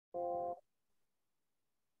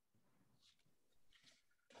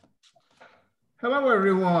Hello,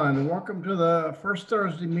 everyone. Welcome to the first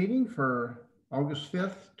Thursday meeting for August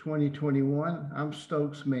 5th, 2021. I'm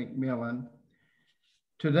Stokes McMillan.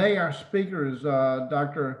 Today, our speaker is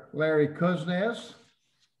Dr. Larry Kuznetz.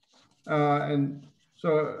 And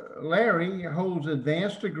so Larry holds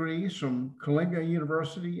advanced degrees from Columbia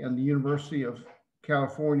University and the University of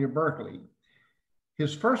California, Berkeley.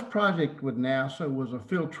 His first project with NASA was a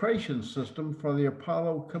filtration system for the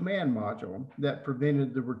Apollo command module that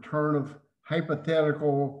prevented the return of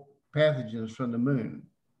hypothetical pathogens from the moon.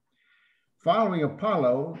 Following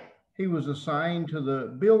Apollo, he was assigned to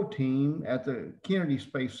the build team at the Kennedy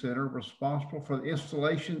Space Center, responsible for the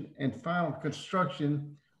installation and final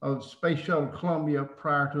construction of Space Shuttle Columbia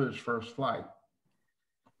prior to its first flight.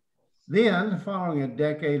 Then, following a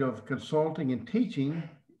decade of consulting and teaching,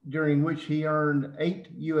 during which he earned 8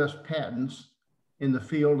 U.S. patents in the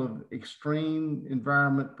field of extreme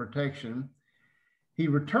environment protection, he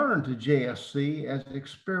returned to JSC as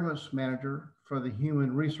experiments manager for the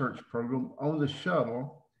Human Research Program on the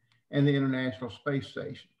shuttle and the International Space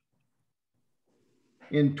Station.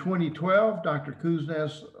 In 2012, Dr.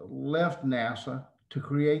 Kuznetz left NASA to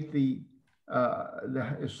create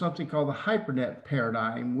something called the HyperNet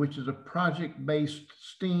paradigm, which is a project-based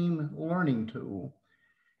STEAM learning tool.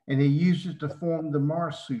 And he used it to form the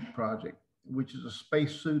Spacesuit project, which is a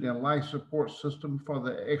spacesuit and life support system for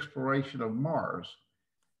the exploration of Mars.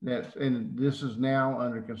 And this is now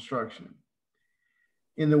under construction.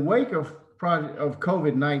 In the wake of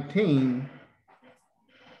COVID-19,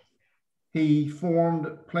 he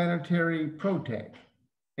formed Planetary Protech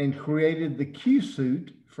and created the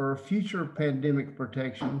Q-suit for future pandemic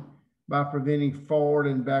protection by preventing forward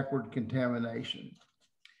and backward contamination.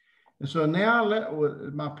 And so now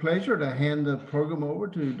it's my pleasure to hand the program over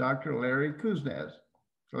to Dr. Larry Kuznetz.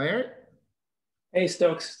 Larry? Hey,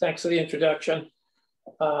 Stokes, thanks for the introduction.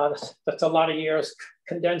 That's a lot of years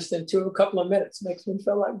condensed into a couple of minutes. Makes me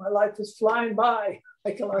feel like my life is flying by,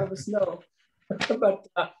 like a lot of us know. But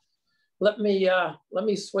let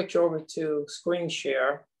me switch over to screen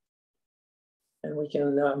share, and we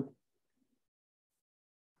can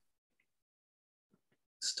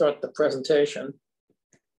start the presentation.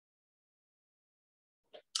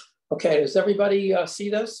 Okay, does everybody see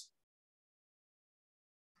this?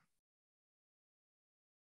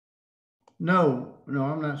 No,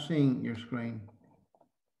 I'm not seeing your screen.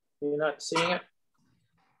 You're not seeing it?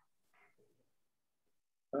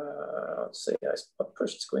 Let's see, I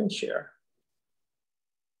pushed screen share.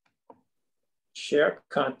 Share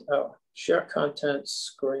content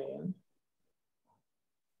screen.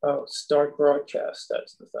 Oh, start broadcast,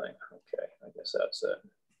 that's the thing. Okay, I guess that's it.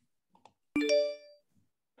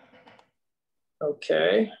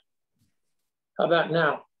 Okay, how about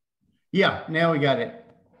now? Yeah, now we got it.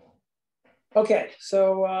 Okay,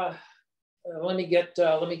 so let me get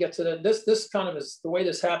to this kind of is the way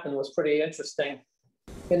this happened was pretty interesting.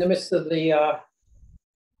 In the midst of the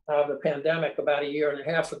pandemic about 1.5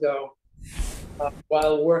 years ago,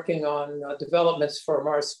 while working on developments for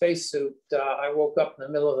Mars Spacesuit, I woke up in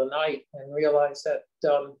the middle of the night and realized that,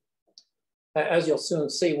 as you'll soon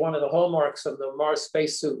see, one of the hallmarks of the Mars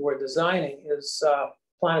Spacesuit we're designing is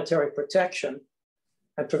planetary protection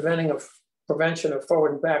and prevention of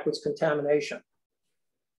forward and backwards contamination.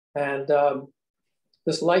 And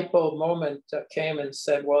this light bulb moment came and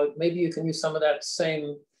said, well, maybe you can use some of that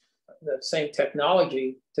same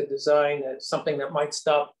technology to design something that might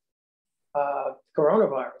stop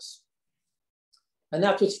coronavirus. And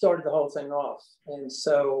that's what started the whole thing off. And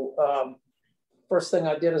so first thing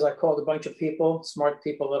I did is I called a bunch of people, smart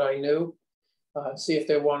people that I knew, see if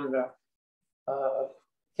they wanted to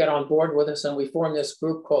get on board with us. And we formed this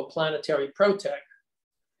group called Planetary Protech.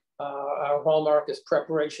 Our hallmark is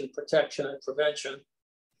preparation, protection, and prevention.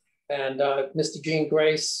 And Mr. Gene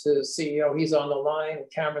Grace, the CEO, he's on the line.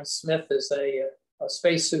 And Cameron Smith is a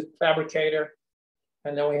spacesuit fabricator.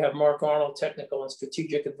 And then we have Mark Arnold, technical and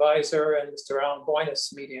strategic advisor, and Mr. Alan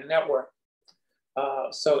Boynes, media network.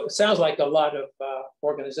 So it sounds like a lot of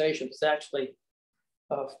organizations. It's actually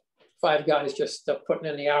 5 guys just putting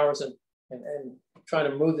in the hours and trying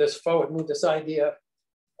to move this forward, move this idea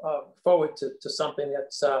forward to something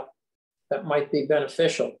that might be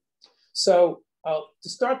beneficial. So to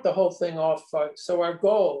start the whole thing off, so our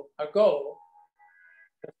goal is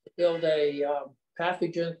to build a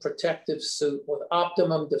pathogen protective suit with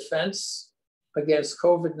optimum defense against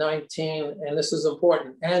COVID-19, and this is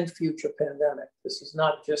important, and future pandemic. This is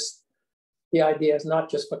not just, the idea is not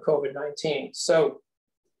just for COVID-19. So,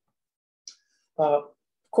 of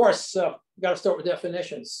course, you got to start with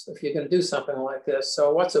definitions if you're going to do something like this.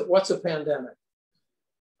 So what's a pandemic?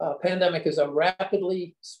 Pandemic is a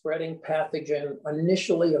rapidly spreading pathogen,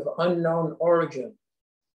 initially of unknown origin,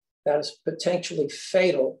 that is potentially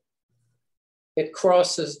fatal. It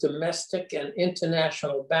crosses domestic and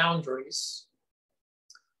international boundaries.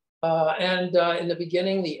 In the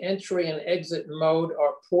beginning, the entry and exit mode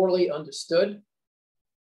are poorly understood.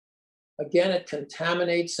 Again, it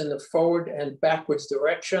contaminates in the forward and backwards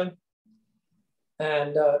direction.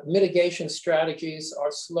 And mitigation strategies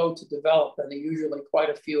are slow to develop, and there are usually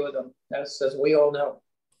quite a few of them, as we all know.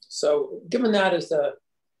 So given that as the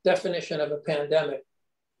definition of a pandemic,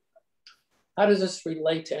 how does this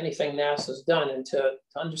relate to anything NASA's done? And to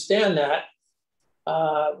understand that,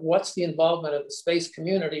 what's the involvement of the space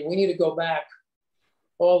community? We need to go back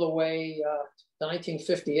all the way to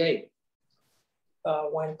 1958,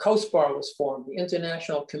 when COSPAR was formed, the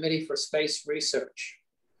International Committee for Space Research.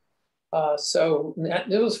 So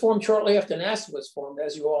it was formed shortly after NASA was formed.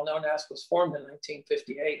 As you all know, NASA was formed in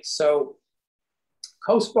 1958. So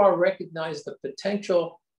COSPAR recognized the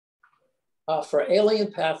potential for alien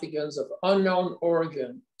pathogens of unknown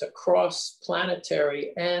origin to cross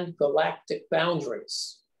planetary and galactic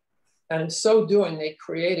boundaries. And in so doing, they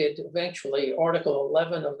created eventually Article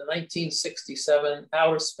 11 of the 1967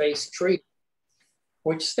 Outer Space Treaty,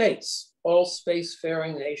 which states all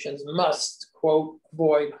spacefaring nations must, quote,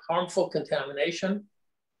 avoid harmful contamination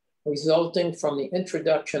resulting from the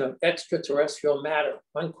introduction of extraterrestrial matter,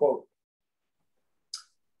 unquote.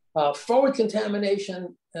 Forward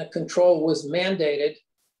contamination control was mandated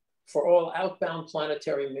for all outbound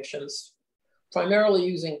planetary missions, primarily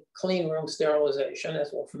using clean room sterilization,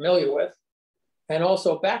 as we're familiar with. And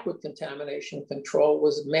also backward contamination control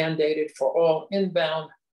was mandated for all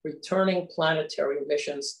inbound returning planetary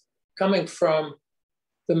missions coming from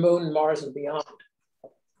the moon, Mars, and beyond.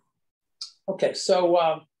 Okay, so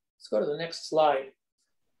let's go to the next slide.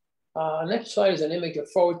 Next slide is an image of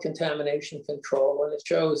forward contamination control, and it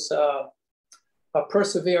shows a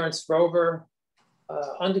Perseverance rover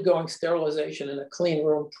undergoing sterilization in a clean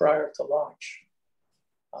room prior to launch.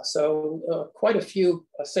 So quite a few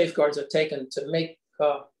safeguards are taken to make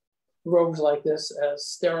rovers like this as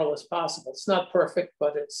sterile as possible. It's not perfect,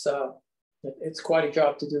 but it's quite a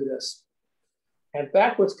job to do this. And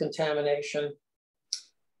backwards contamination,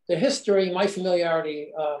 the history, my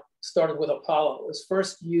familiarity started with Apollo. It was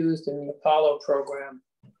first used in the Apollo program.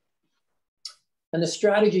 And the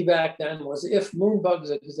strategy back then was if moon bugs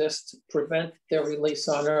exist, to prevent their release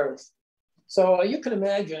on Earth. So you can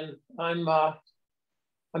imagine, I'm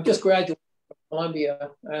just graduating from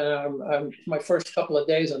Columbia, and my first couple of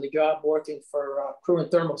days on the job working for Crew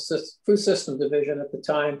and Thermal Crew System Division at the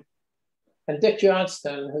time. And Dick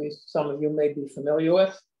Johnston, who some of you may be familiar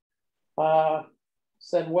with,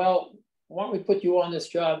 said, well, why don't we put you on this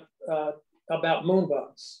job about moon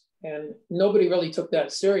bugs? And nobody really took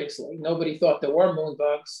that seriously. Nobody thought there were moon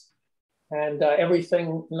bugs. And everything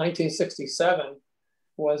in 1967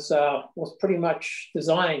 was pretty much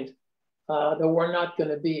designed. There were not going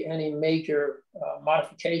to be any major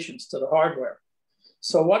modifications to the hardware.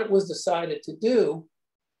 So what it was decided to do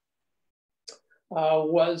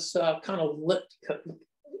was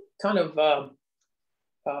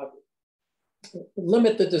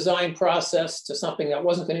limit the design process to something that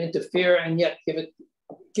wasn't going to interfere and yet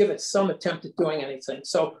give it some attempt at doing anything.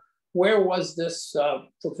 So where was this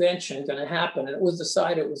prevention going to happen? And it was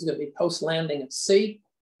decided it was going to be post-landing at sea.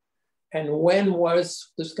 And when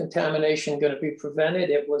was this contamination going to be prevented?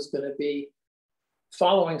 It was going to be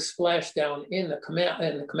following splashdown in the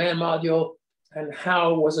command module. And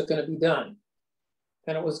how was it going to be done?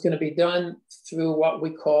 And it was going to be done through what we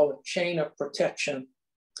call a chain of protection,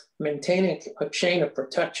 maintaining a chain of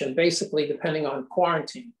protection, basically depending on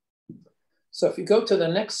quarantine. So if you go to the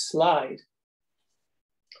next slide,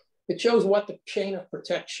 it shows what the chain of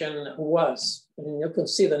protection was. And you can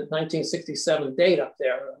see the 1967 date up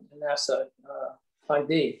there, NASA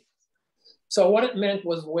ID. So what it meant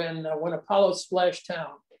was when Apollo splashed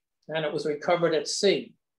down and it was recovered at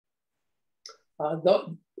sea,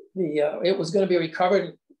 it was going to be recovered,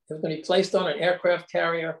 it was going to be placed on an aircraft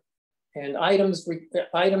carrier, and items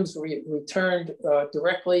returned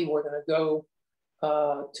directly were going to go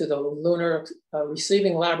to the lunar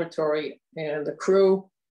receiving laboratory, and the crew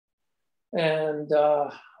and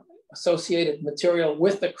associated material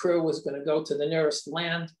with the crew was going to go to the nearest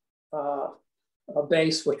land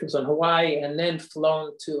base, which was in Hawaii, and then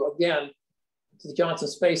flown to, again, to the Johnson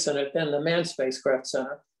Space Center, then the Manned Spacecraft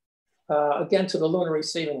Center, again to the lunar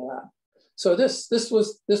receiving lab. So this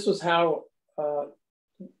was how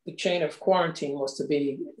the chain of quarantine was to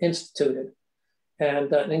be instituted.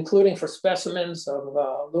 and including for specimens of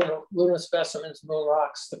lunar specimens, moon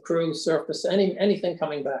rocks, the crew, surface, anything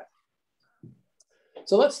coming back.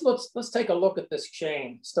 So let's take a look at this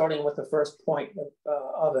chain, starting with the first point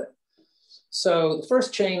of it. So the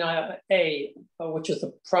first chain, which is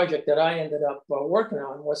the project that I ended up working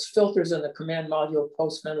on, was filters in the command module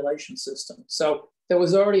post-ventilation system. So there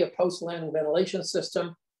was already a post-landing ventilation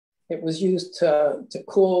system. It was used to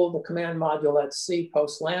cool the command module at sea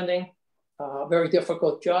post-landing. Very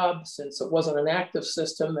difficult job since it wasn't an active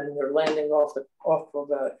system and you're landing in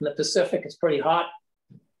the Pacific. It's pretty hot.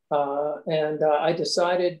 I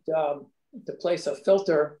decided to place a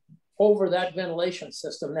filter over that ventilation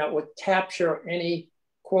system that would capture any,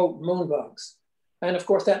 quote, moon bugs. And of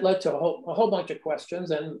course, that led to a whole bunch of questions,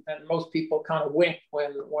 and most people kind of winked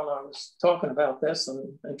when I was talking about this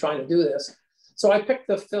and trying to do this. So I picked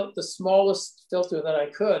the smallest filter that I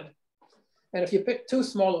could. And if you pick too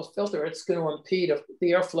small of a filter, it's going to impede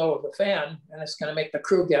the airflow of the fan, and it's going to make the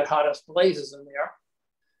crew get hot as blazes in there.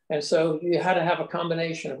 And so you had to have a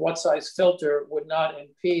combination of what size filter would not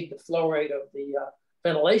impede the flow rate of the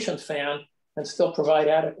ventilation fan and still provide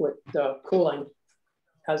adequate cooling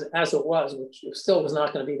as it was, which still was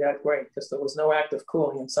not going to be that great because there was no active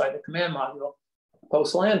cooling inside the command module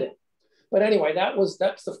post-landing. But anyway,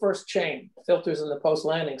 that's the first chain, filters in the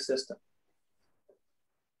post-landing system.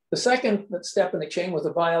 The second step in the chain was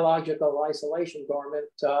a biological isolation garment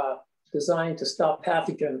designed to stop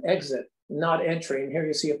pathogen exit, not entry. And here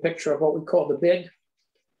you see a picture of what we call the BIG.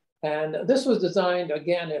 And this was designed,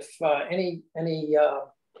 again, if any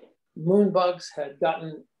moon bugs had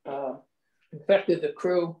infected the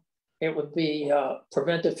crew, it would be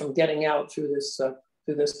prevented from getting out through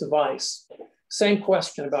this device. Same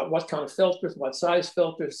question about what kind of filters, what size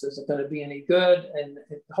filters, is it going to be any good? And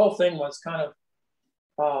the whole thing was kind of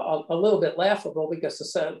a little bit laughable because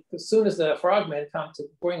as soon as the frogmen come to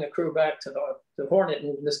bring the crew back to the Hornet,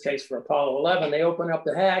 in this case for Apollo 11, they open up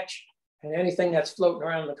the hatch and anything that's floating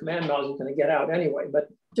around in the command module is going to get out anyway. But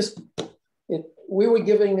we were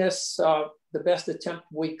giving this the best attempt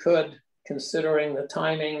we could, considering the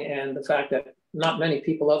timing and the fact that not many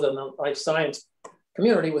people other than the life science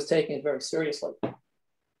community was taking it very seriously.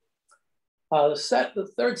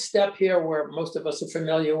 The third step here, where most of us are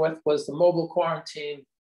familiar with, was the mobile quarantine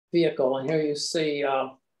vehicle. And here you see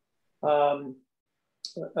a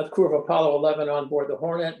crew of Apollo 11 on board the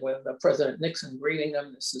Hornet with President Nixon greeting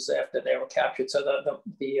them. This is after they were captured. So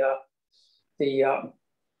the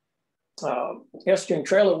Airstream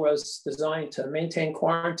trailer was designed to maintain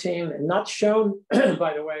quarantine, and not shown,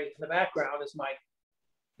 by the way, in the background is my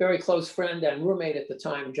very close friend and roommate at the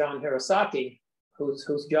time, John Hirosaki,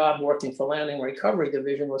 whose job working for Landing Recovery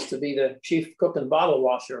Division was to be the chief cook and bottle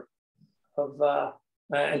washer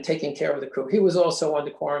and taking care of the crew. He was also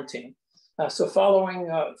under quarantine. So following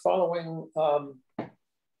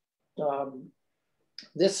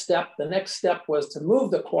this step, the next step was to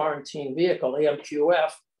move the quarantine vehicle,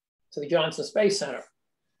 AMQF, to the Johnson Space Center.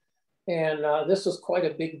 And this was quite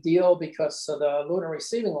a big deal because the Lunar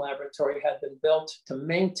Receiving Laboratory had been built to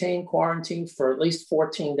maintain quarantine for at least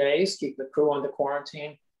 14 days, keep the crew under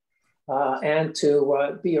quarantine, and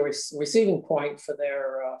to be a receiving point for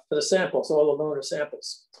the samples, all the lunar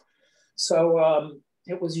samples. So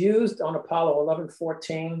it was used on Apollo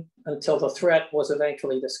 11-14 until the threat was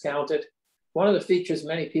eventually discounted. One of the features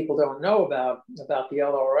many people don't know about the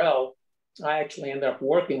LRL, I actually ended up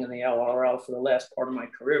working in the LRL for the last part of my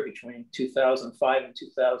career between 2005 and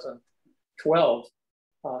 2012.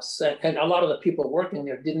 And a lot of the people working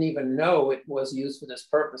there didn't even know it was used for this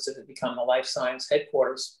purpose. It had become the life science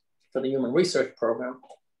headquarters for the Human Research Program.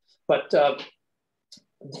 But the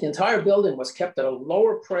entire building was kept at a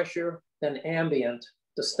lower pressure than ambient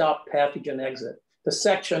to stop pathogen exit. The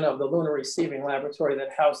section of the Lunar Receiving Laboratory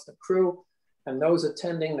that housed the crew and those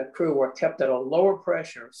attending the crew were kept at a lower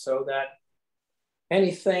pressure so that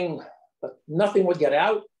nothing would get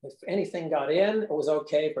out. If anything got in, it was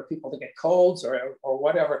okay for people to get colds or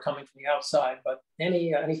whatever coming from the outside, but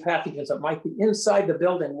any pathogens that might be inside the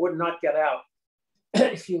building would not get out.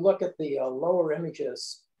 If you look at the lower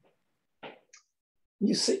images,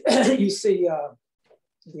 you see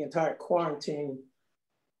the entire quarantine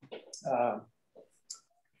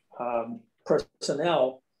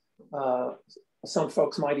personnel. Some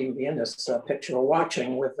folks might even be in this picture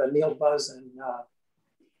watching with Neil, Buzz,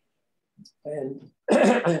 and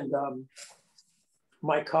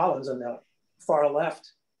Mike Collins on the far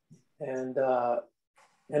left. And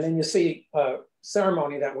then you see a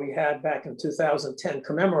ceremony that we had back in 2010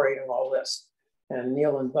 commemorating all this. And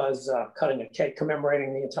Neil and Buzz cutting a cake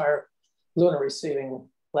commemorating the entire Lunar Receiving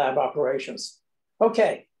Lab operations.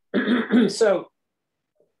 Okay, so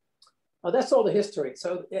That's all the history.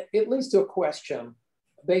 So it leads to a question,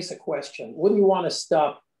 a basic question. Wouldn't you want to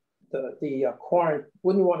stop wouldn't you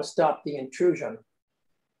want to stop the intrusion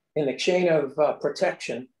in the chain of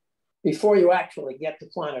protection before you actually get to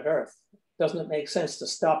planet Earth? Doesn't it make sense to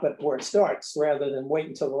stop it where it starts rather than wait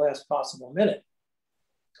until the last possible minute?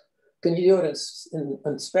 Can you do it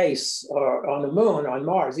in space or on the moon, on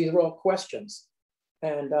Mars? These are all questions.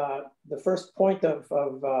 And the first point of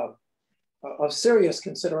serious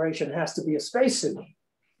consideration has to be a spacesuit.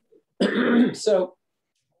 So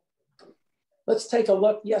let's take a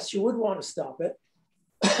look. Yes, you would want to stop it.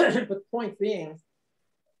 But the point being,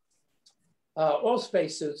 all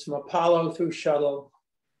spacesuits from Apollo through shuttle,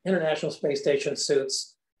 International Space Station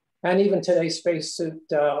suits, and even today's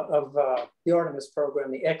spacesuit of the Artemis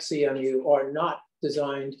program, the XEMU, are not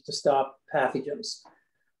designed to stop pathogens.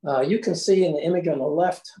 You can see in the image on the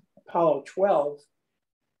left, Apollo 12,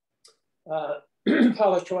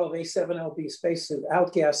 Apollo 12 A7LB spacesuit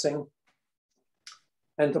outgassing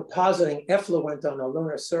and depositing effluent on the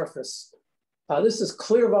lunar surface. This is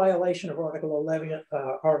clear violation of Article 11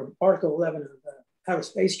 of the Outer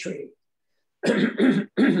Space Treaty.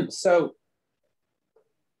 So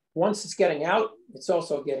once it's getting out, it's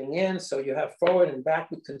also getting in. So you have forward and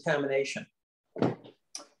backward contamination.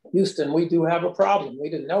 Houston, we do have a problem. We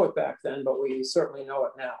didn't know it back then, but we certainly know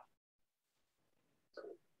it now.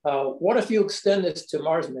 What if you extend this to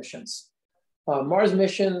Mars missions? Mars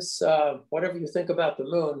missions, whatever you think about the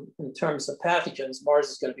moon in terms of pathogens, Mars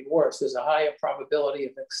is going to be worse. There's a higher probability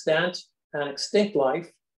of extant and extinct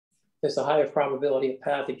life. There's a higher probability of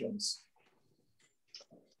pathogens.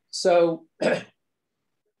 So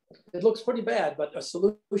it looks pretty bad, but a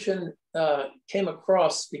solution came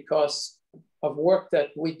across because of work that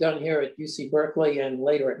we've done here at UC Berkeley and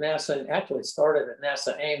later at NASA, and actually started at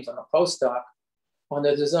NASA Ames on a postdoc on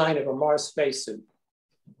the design of a Mars spacesuit.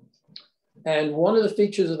 And one of the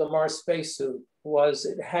features of the Mars spacesuit was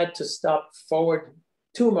it had to stop forward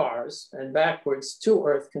to Mars and backwards to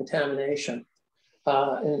Earth contamination.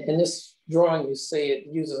 In this drawing, you see it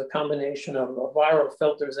uses a combination of viral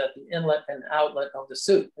filters at the inlet and outlet of the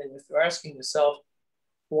suit. And if you're asking yourself,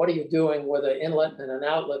 what are you doing with an inlet and an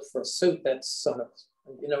outlet for a suit that's sort of,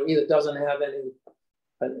 either doesn't have any,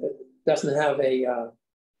 doesn't have an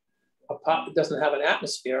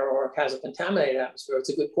atmosphere or has a contaminated atmosphere? It's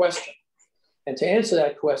a good question. And to answer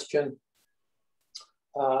that question,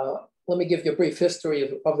 let me give you a brief history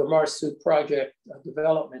of the Mars suit project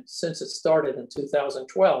development since it started in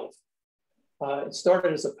 2012. It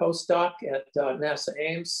started as a postdoc at NASA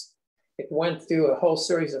Ames. It went through a whole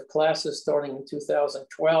series of classes starting in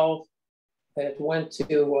 2012. It went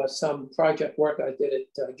to some project work I did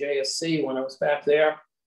at JSC when I was back there,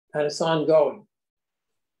 and it's ongoing.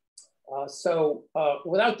 So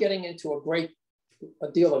without getting into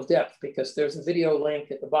a deal of depth, because there's a video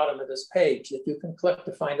link at the bottom of this page that you can click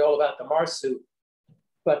to find all about the Mars suit.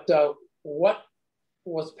 But what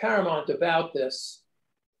was paramount about this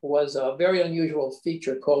was a very unusual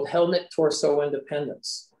feature called helmet torso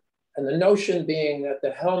independence. And the notion being that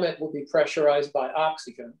the helmet would be pressurized by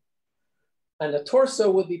oxygen and the torso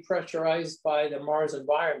would be pressurized by the Mars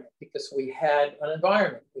environment, because we had an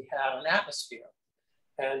environment, we had an atmosphere.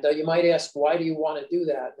 And you might ask, why do you want to do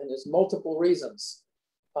that? And there's multiple reasons.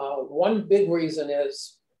 One big reason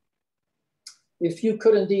is if you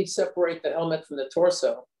could indeed separate the helmet from the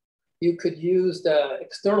torso, you could use the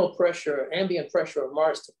external pressure, ambient pressure of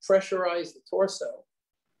Mars to pressurize the torso.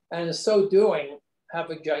 And in so doing, have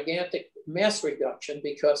a gigantic mass reduction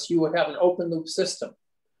because you would have an open loop system.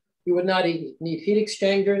 You would not need heat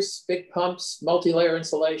exchangers, big pumps, multi-layer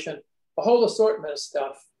insulation, a whole assortment of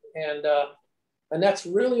stuff. And that's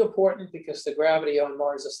really important because the gravity on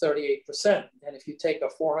Mars is 38%. And if you take a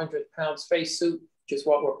 400-pound spacesuit, which is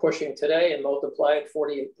what we're pushing today, and multiply it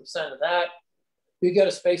 48% of that, you get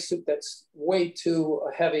a spacesuit that's way too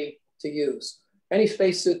heavy to use. Any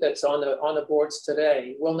spacesuit that's on the boards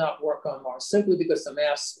today will not work on Mars simply because the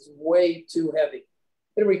mass is way too heavy.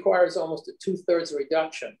 It requires almost a 2/3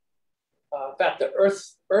 reduction. In fact, the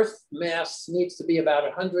Earth mass needs to be about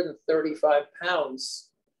 135 pounds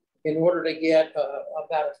in order to get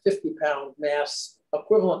about a 50-pound mass,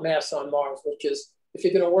 equivalent mass on Mars, which is, if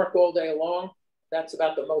you're going to work all day long, that's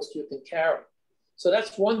about the most you can carry. So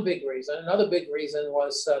that's one big reason. Another big reason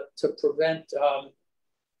was to prevent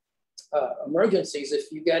emergencies.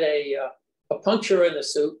 If you get a puncture in the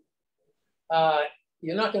suit,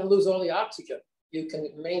 you're not going to lose all the oxygen. You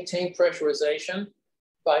can maintain pressurization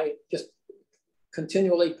by just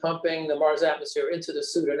continually pumping the Mars atmosphere into the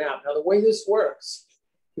suit and out. Now, the way this works,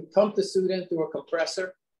 you pump the suit in through a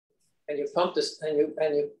compressor, and you pump this, and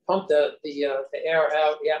you pump the air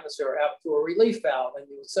out, the atmosphere out through a relief valve, and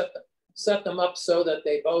you set them up so that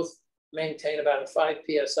they both maintain about a 5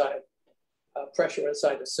 psi pressure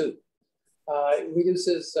inside the suit. It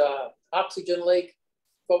reduces oxygen leak,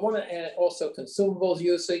 but and also consumables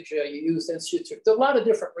usage. You use institute. There's a lot of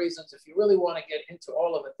different reasons. If you really want to get into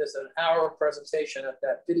all of it, there's an hour presentation at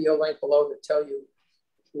that video link below to tell you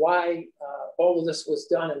why all of this was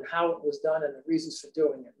done and how it was done and the reasons for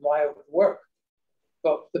doing it and why it would work.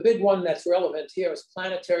 But the big one that's relevant here is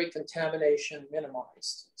planetary contamination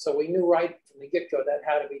minimized. So we knew right from the get-go that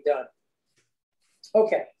had to be done.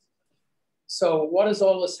 Okay, so what does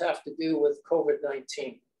all this have to do with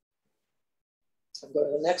COVID-19? I'll go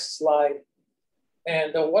to the next slide.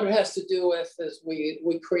 And what it has to do with is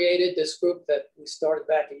we created this group that we started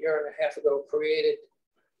back a year and a half ago, created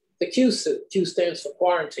the Q suit. Q stands for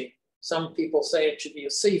quarantine. Some people say it should be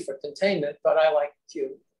a C for containment, but I like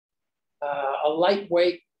Q. A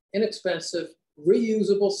lightweight, inexpensive,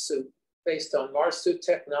 reusable suit based on Mars suit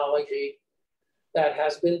technology that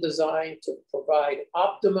has been designed to provide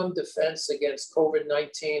optimum defense against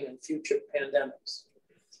COVID-19 and future pandemics.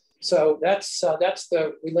 So that's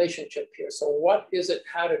the relationship here. So what is it?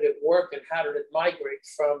 How did it work? And how did it migrate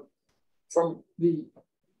from the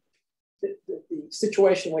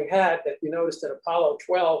situation we had that you noticed in Apollo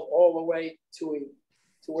 12 all the way to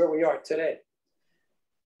where we are today,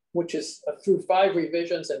 which is through 5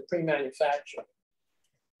 revisions and pre-manufacture.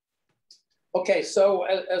 Okay, so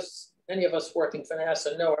as any of us working for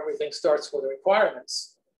NASA know, everything starts with the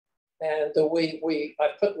requirements. And I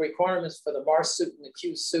put the requirements for the Mars suit and the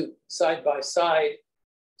Q suit side by side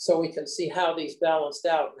so we can see how these balanced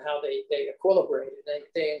out and how they equilibrated.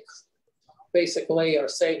 They basically are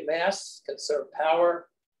save mass, conserve power,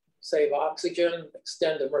 save oxygen,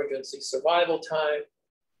 extend emergency survival time,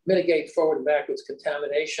 mitigate forward and backwards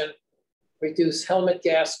contamination, reduce helmet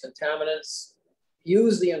gas contaminants,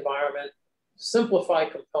 use the environment, simplify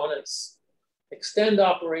components, extend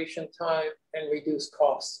operation time, and reduce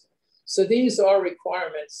costs. So these are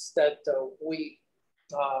requirements that we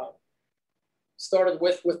started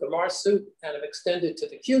with the Mars suit and have extended to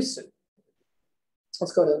the Q suit.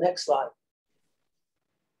 Let's go to the next slide.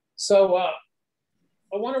 So I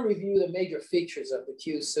want to review the major features of the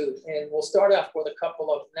Q suit, and we'll start off with a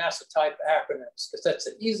couple of NASA type acronyms because that's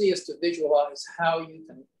the easiest to visualize how you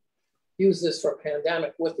can use this for a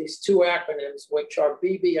pandemic with these 2 acronyms, which are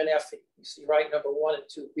BB and FE. You see right, number 1 and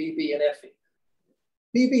 2, BB and FE.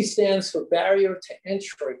 BB stands for barrier to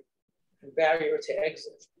entry and barrier to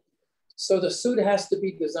exit. So the suit has to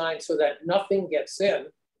be designed so that nothing gets in,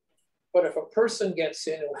 but if a person gets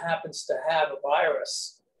in who happens to have a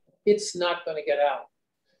virus, it's not going to get out.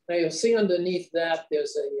 Now you'll see underneath that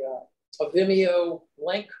there's a Vimeo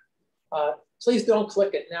link. Please don't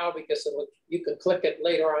click it now because you can click it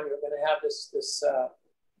later on. You're going to have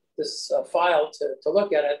this file to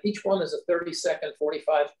look at it. Each one is a 30-second,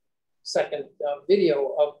 45-second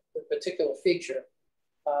video of the particular feature.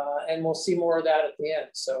 And we'll see more of that at the end.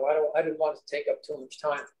 So I didn't want to take up too much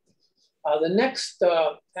time. The next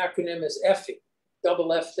acronym is FE,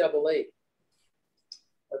 double F, double E.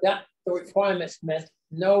 The requirements meant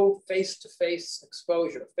no face-to-face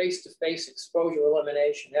exposure, face-to-face exposure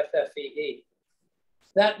elimination, FFEE.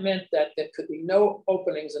 That meant that there could be no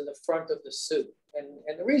openings in the front of the suit.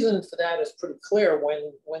 And the reason for that is pretty clear.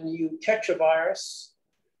 When you catch a virus,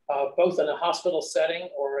 both in a hospital setting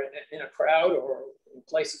or in a crowd or in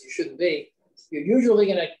places you shouldn't be, you're usually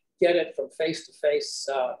going to get it from face-to-face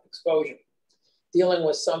exposure, dealing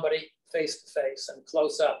with somebody face-to-face and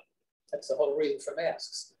close up. That's the whole reason for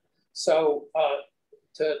masks. So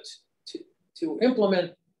to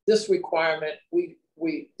implement this requirement,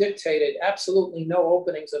 we dictated absolutely no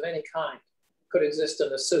openings of any kind could exist in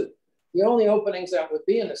the suit. The only openings that would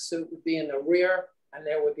be in the suit would be in the rear, and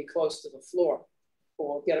they would be close to the floor.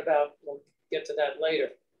 We'll get to that later.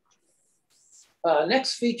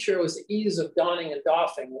 Next feature was the ease of donning and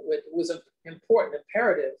doffing. It was an important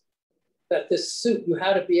imperative that this suit, you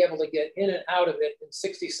had to be able to get in and out of it in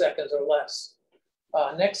 60 seconds or less.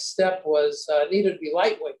 Next step was needed to be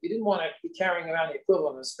lightweight. You didn't want to be carrying around the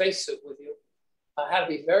equivalent of a spacesuit with you. It had to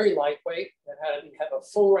be very lightweight. It had to have a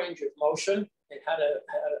full range of motion. It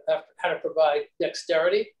had to provide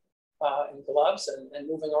dexterity in gloves and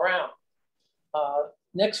moving around.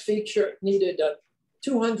 Next feature needed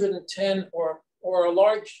 210 or a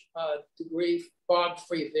large degree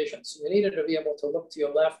fog-free vision. So you needed to be able to look to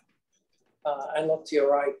your left and look to your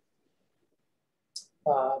right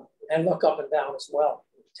and look up and down as well,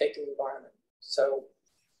 take the environment. So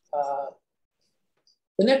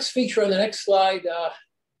the next feature on the next slide,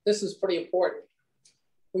 this is pretty important.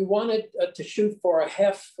 we wanted to shoot for a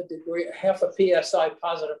half a PSI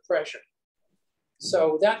positive pressure.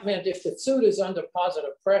 So that meant if the suit is under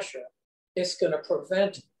positive pressure, it's going to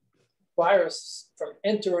prevent virus from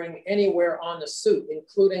entering anywhere on the suit,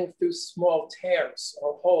 including through small tears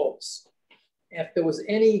or holes. If there was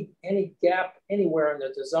any gap anywhere in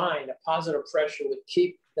the design, a positive pressure would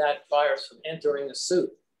keep that virus from entering the suit.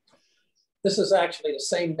 This is actually the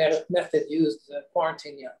same method used to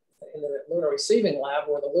quarantine in the lunar receiving lab,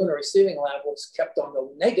 where the lunar receiving lab was kept on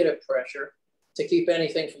the negative pressure to keep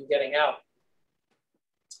anything from getting out.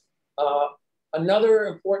 Another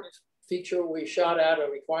important feature we shot at, a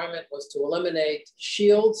requirement, was to eliminate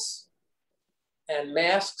shields and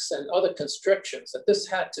masks and other constrictions, that this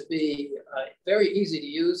had to be very easy to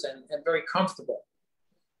use and very comfortable.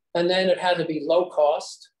 And then it had to be low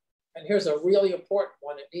cost. And here's a really important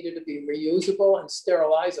one. It needed to be reusable and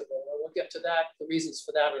sterilizable. And we'll get to that, the reasons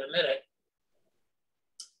for that in a minute.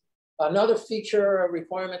 Another feature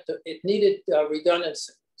requirement, that it needed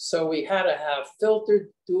redundancy. So we had to have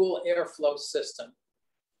filtered dual airflow system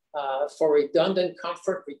for redundant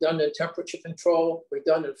comfort, redundant temperature control,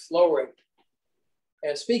 redundant flow rate.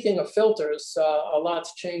 And speaking of filters, a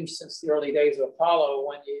lot's changed since the early days of Apollo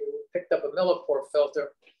when you picked up a millipore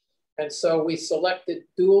filter. And so we selected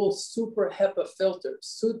dual super HEPA filters.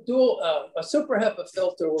 So a super HEPA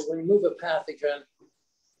filter will remove a pathogen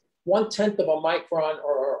 1/10 of a micron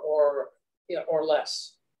or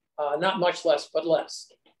less. Not much less, but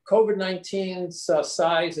less. COVID-19's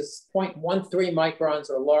size is 0.13 microns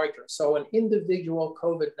or larger. So an individual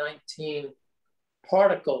COVID-19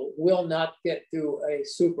 particle will not get through a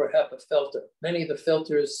super HEPA filter. Many of the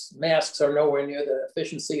filters, masks, are nowhere near the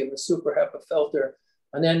efficiency of a super HEPA filter.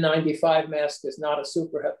 An N95 mask is not a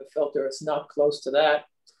super HEPA filter. It's not close to that.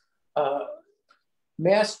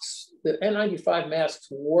 Masks, the N95 masks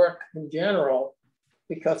work in general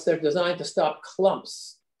because they're designed to stop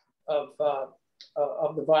clumps of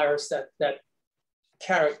the virus that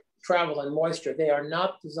travel in moisture. They are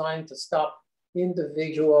not designed to stop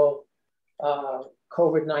individual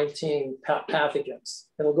COVID-19 pathogens.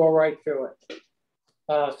 It'll go right through it.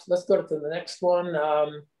 Let's go to the next one.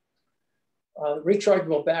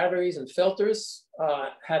 Rechargeable batteries and filters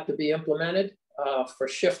had to be implemented for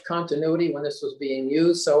shift continuity when this was being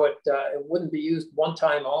used. So it wouldn't be used one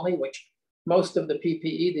time only, which most of the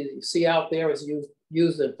PPE that you see out there is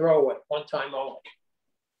used and throwaway, one time only.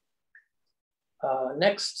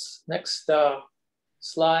 Next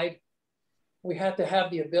slide. We had to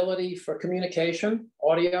have the ability for communication,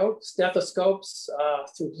 audio, stethoscopes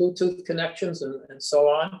through Bluetooth connections and so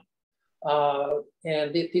on.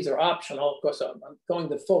 And these are optional. Of course, I'm going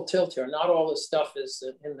to full tilt here. Not all this stuff is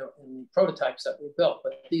in the prototypes that we built,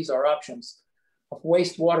 but these are options of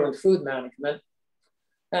wastewater and food management.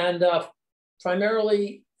 And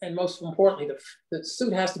primarily, and most importantly, the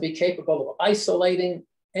suit has to be capable of isolating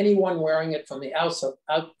anyone wearing it from the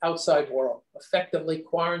outside world, effectively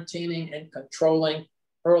quarantining and controlling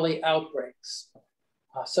early outbreaks.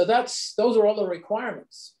 So those are all the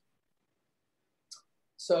requirements.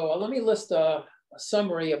 So let me list a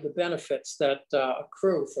summary of the benefits that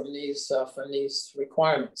accrue from these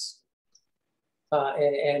requirements.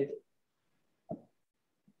 And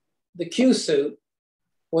the Q-suit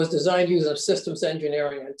was designed using systems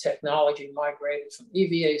engineering and technology migrated from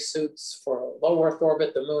EVA suits for low Earth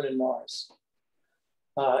orbit, the moon, and Mars.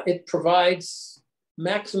 It provides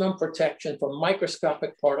maximum protection from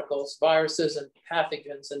microscopic particles, viruses, and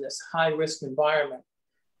pathogens in this high-risk environment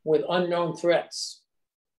with unknown threats.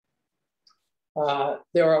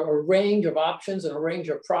 There are a range of options and a range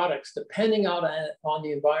of products depending on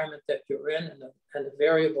the environment that you're in and the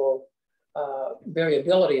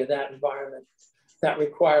variability of that environment that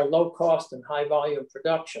require low cost and high volume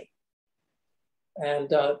production.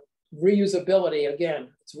 And reusability,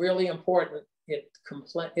 again, it's really important.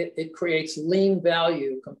 It creates lean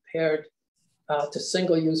value compared to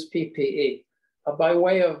single-use PPE. By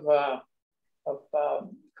way of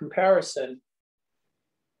comparison,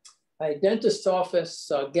 a dentist's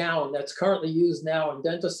office gown that's currently used now in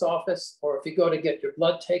dentist's office, or if you go to get your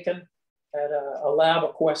blood taken at a lab,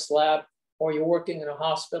 a Quest lab, or you're working in a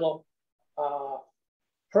hospital,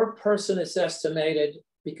 per person it's estimated,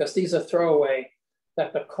 because these are throwaway,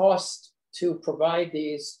 that the cost to provide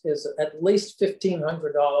these is at least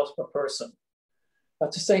 $1,500 per person.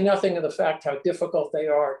 To say nothing of the fact how difficult they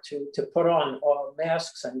are to put on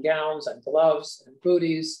masks and gowns and gloves and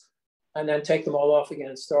booties, and then take them all off again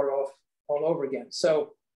and start off all over again.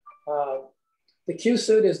 So the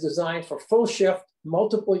Q-suit is designed for full shift,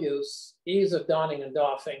 multiple use, ease of donning and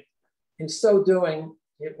doffing. In so doing,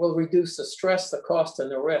 it will reduce the stress, the cost,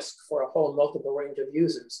 and the risk for a whole multiple range of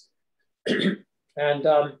users. And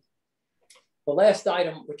the last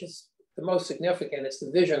item, which is the most significant, it's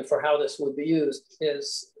the vision for how this would be used,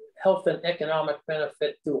 is health and economic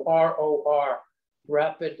benefit through ROR,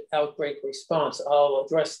 rapid outbreak response. I'll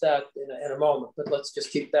address that in a moment, but let's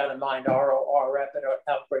just keep that in mind, ROR, rapid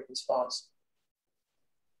outbreak response.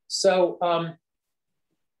 So,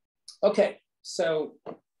 okay, so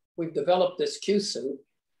we've developed this Q-suit.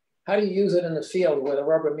 How do you use it in the field where the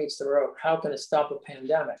rubber meets the road? How can it stop a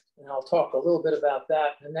pandemic? And I'll talk a little bit about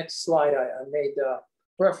that. In the next slide, I made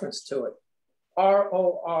reference to it.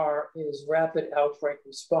 ROR is rapid outbreak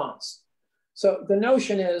response. So the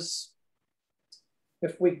notion is,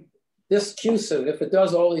 this Q-suit, if it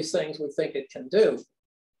does all these things we think it can do,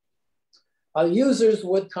 users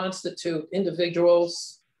would constitute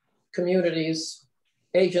individuals, communities,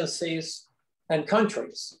 agencies, and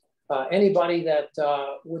countries, anybody that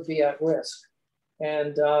would be at risk.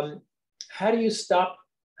 And how do you stop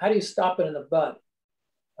it in the bud?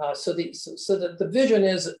 So the vision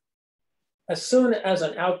is, as soon as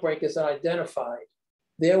an outbreak is identified,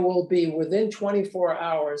 there will be within 24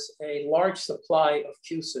 hours a large supply of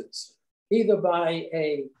Q-suits, either by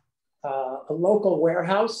a local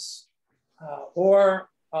warehouse or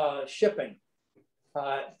shipping.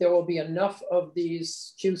 There will be enough of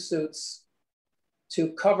these Q-suits to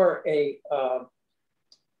cover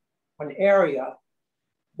an area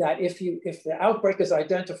that if the outbreak is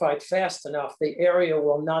identified fast enough, the area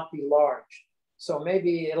will not be large. So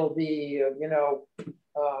maybe it'll be,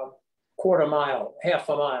 quarter mile, half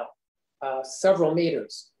a mile, several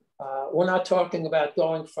meters. We're not talking about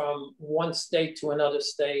going from one state to another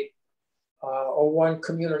state or one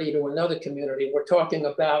community to another community. We're talking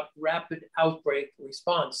about rapid outbreak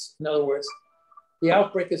response. In other words, the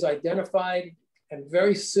outbreak is identified, and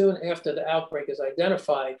very soon after the outbreak is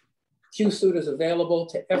identified, Q-suit is available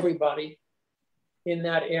to everybody in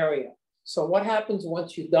that area. So what happens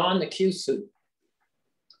once you don the Q-suit?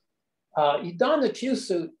 You don the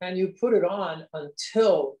Q-suit and you put it on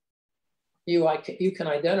until you can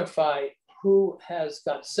identify who has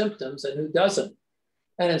got symptoms and who doesn't.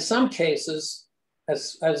 And in some cases,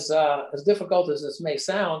 as difficult as this may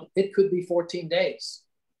sound, it could be 14 days.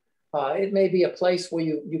 It may be a place where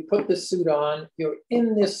you put this suit on, you're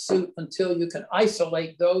in this suit until you can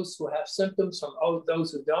isolate those who have symptoms from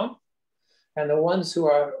those who don't. And the ones who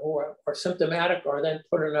are symptomatic are then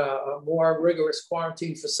put in a more rigorous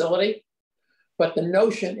quarantine facility. But the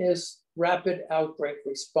notion is rapid outbreak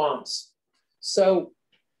response. So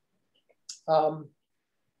I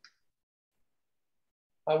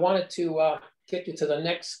wanted to get you to the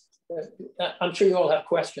next. I'm sure you all have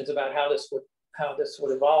questions about how this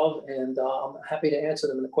would evolve, and I'm happy to answer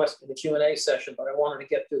them in the Q&A session. But I wanted to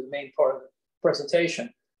get through the main part of the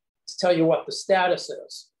presentation to tell you what the status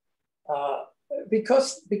is.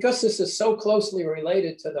 Because this is so closely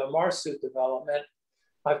related to the Mars suit development,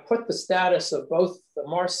 I've put the status of both the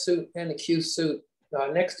Mars suit and the Q suit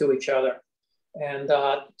next to each other, and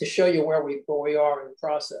to show you where we are in the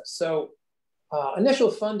process. So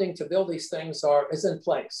initial funding to build these things is in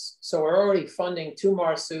place. So we're already funding 2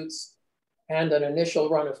 Mars suits and an initial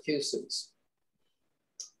run of Q suits.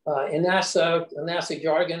 In NASA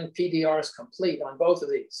jargon, PDR is complete on both of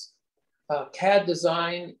these. CAD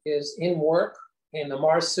design is in work in the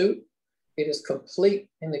Mars suit. It is complete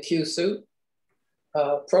in the Q suit.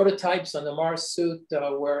 Prototypes on the Mars suit,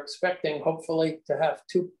 we're expecting hopefully to have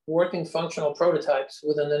 2 working functional prototypes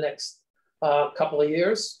within the next couple of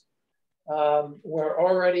years. We're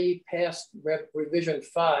already past revision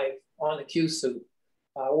 5 on the Q suit,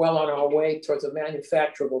 well on our way towards a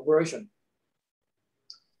manufacturable version.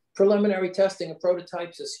 Preliminary testing of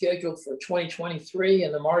prototypes is scheduled for 2023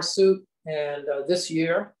 in the Mars suit, and this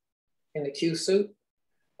year in the Q suit.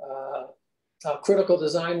 Critical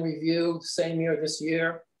design review, same year this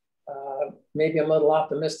year. Maybe I'm a little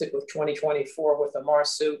optimistic with 2024 with the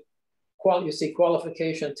Mars suit. You see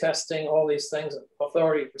qualification, testing, all these things,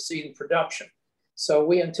 authority to proceed in production. So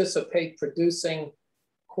we anticipate producing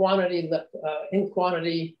in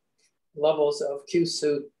quantity levels of Q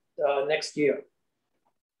suit next year,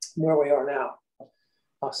 where we are now.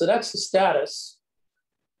 So that's the status.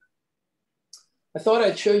 I thought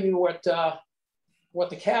I'd show you what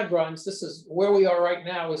the CAD runs. This is where we are right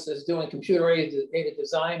now, is doing computer-aided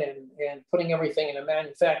design and putting everything in a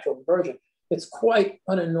manufacturable version. It's quite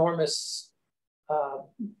an enormous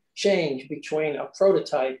change between a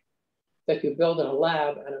prototype that you build in a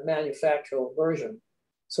lab and a manufacturable version.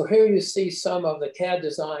 So here you see some of the CAD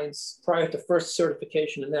designs prior to first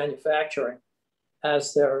certification and manufacturing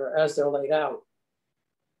as they're laid out.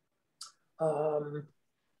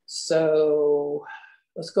 So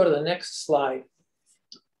let's go to the next slide.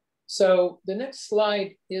 So the next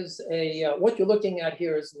slide is what you're looking at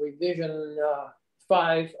here is revision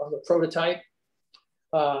 5 of the prototype.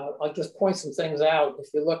 I'll just point some things out. If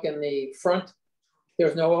you look in the front,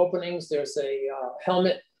 there's no openings. There's a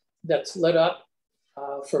helmet that's lit up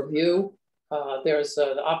for view. There's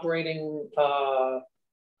the operating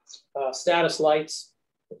status lights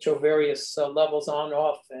that show various levels on,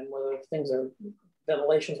 off, and whether things are,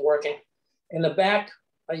 ventilation's working. In the back,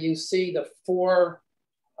 you see the 4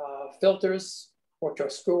 filters, which are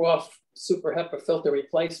screw-off super HEPA filter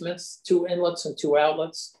replacements, 2 inlets and 2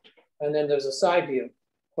 outlets, and then there's a side view.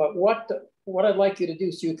 But what I'd like you to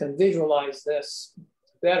do so you can visualize this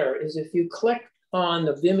better is if you click on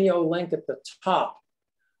the Vimeo link at the top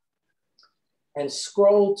and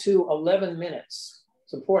scroll to 11 minutes.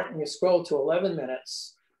 It's important you scroll to 11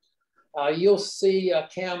 minutes. You'll see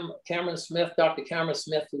Cameron Smith, Dr. Cameron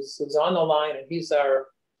Smith, who's on the line, and he's our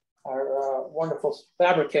wonderful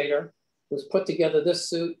fabricator who's put together this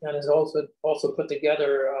suit and has also put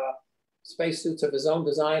together spacesuits of his own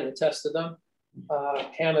design and tested them.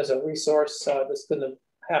 Cam is a resource. This couldn't have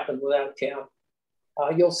happened without Cam.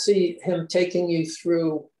 You'll see him taking you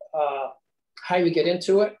through how you get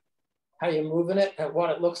into it, how you're moving it, and what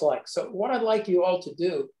it looks like. So what I'd like you all to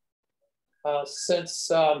do,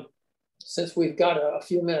 since we've got a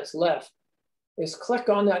few minutes left, is click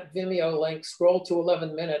on that Vimeo link, scroll to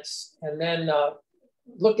 11 minutes, and then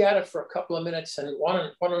look at it for a couple of minutes. And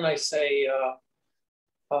why don't I say,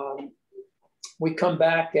 we come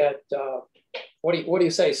back at, what do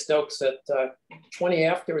you say, Stokes, at 20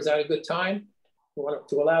 after? Is that a good time? You want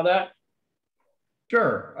to allow that?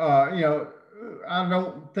 Sure. You know, I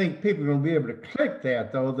don't think people are going to be able to click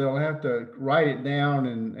that, though. They'll have to write it down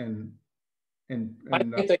and I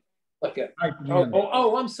think they click it.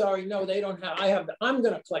 Oh, I'm sorry. No, they don't have. I'm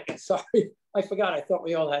going to click it. Sorry, I forgot. I thought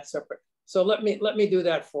we all had separate. So let me do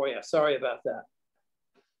that for you. Sorry about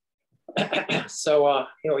that. So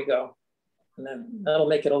here we go, and then that'll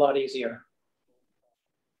make it a lot easier.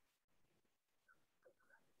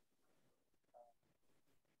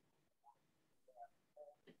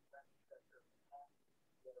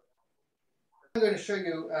 I'm going to show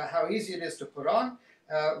you how easy it is to put on,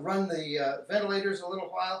 run the ventilators a little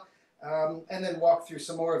while, and then walk through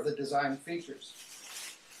some more of the design features.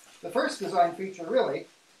 The first design feature really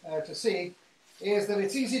to see is that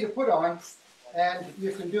it's easy to put on and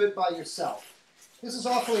you can do it by yourself. This is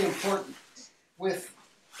awfully important. With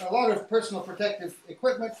a lot of personal protective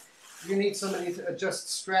equipment, you need somebody to adjust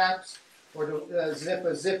straps or to zip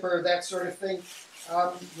a zipper, that sort of thing.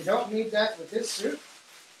 You don't need that with this suit.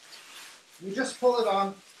 You just pull it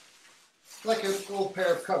on like an old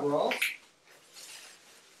pair of coveralls.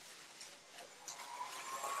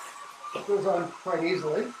 It goes on quite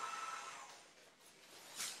easily.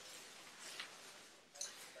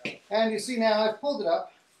 And you see now I've pulled it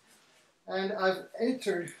up and I've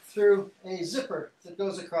entered through a zipper that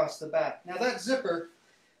goes across the back. Now that zipper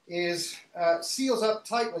is seals up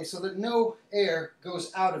tightly so that no air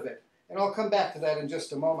goes out of it. And I'll come back to that in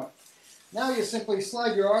just a moment. Now you simply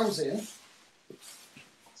slide your arms in.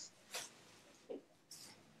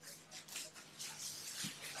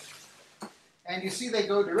 And you see they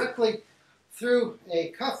go directly through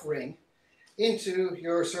a cuff ring into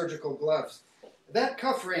your surgical gloves. That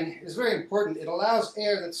cuff ring is very important. It allows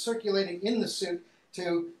air that's circulating in the suit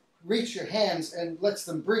to reach your hands and lets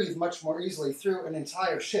them breathe much more easily through an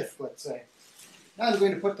entire shift, let's say. Now I'm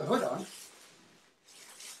going to put the hood on.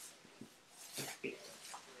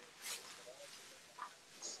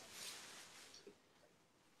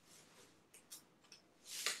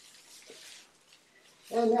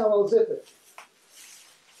 And now I'll zip it.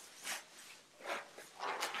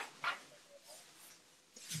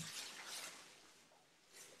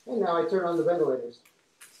 And now I turn on the ventilators.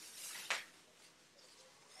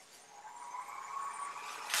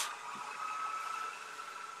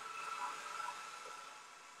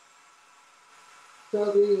 So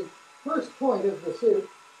the first point of the suit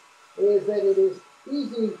is that it is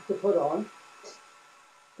easy to put on.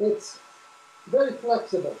 It's very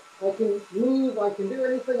flexible. I can move, I can do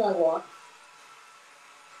anything I want.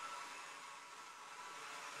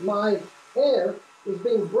 My air is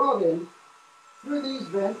being brought in through these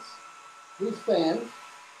vents, these fans,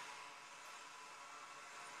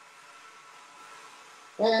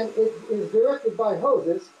 and it is directed by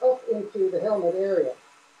hoses up into the helmet area.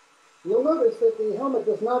 You'll notice that the helmet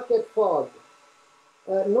does not get fogged.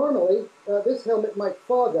 Normally, this helmet might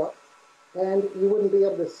fog up and you wouldn't be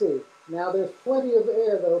able to see. Now there's plenty of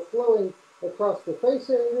air that are flowing across the face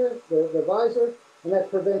area, the visor, and that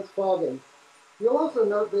prevents fogging. You'll also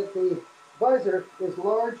note that the visor is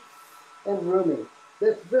large and roomy.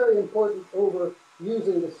 That's very important over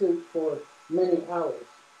using the suit for many hours.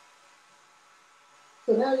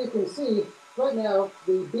 So now you can see, right now,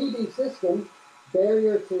 the BB system,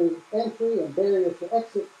 barrier to entry and barrier to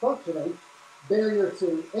exit functioning. Barrier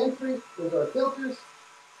to entry is our filters,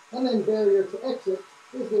 and then barrier to exit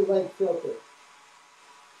is the length filter.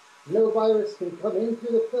 No virus can come in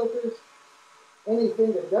through the filters.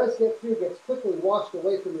 Anything that does get through gets quickly washed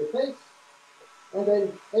away from your face, and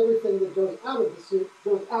then everything that goes out of the suit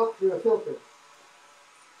goes out through a filter.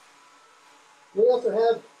 We also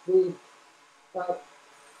have the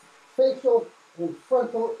facial and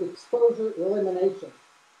frontal exposure elimination.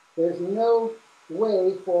 There's no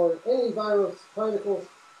way for any virus particles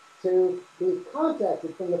to be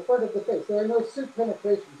contacted from the front of the face. There are no suit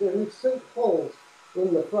penetrations. There are no suit holes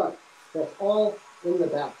in the front. That's all in the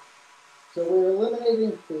back. So we're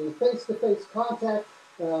eliminating the face-to-face contact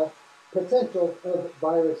potential of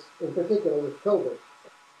virus, in particular with COVID.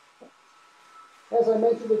 As I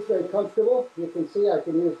mentioned, it's very comfortable. You can see I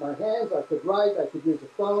can use my hands, I could write, I could use a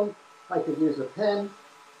phone, I could use a pen.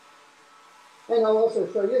 And I'll also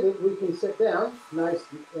show you that we can sit down nice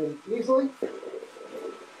and easily.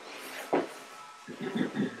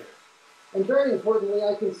 And very importantly,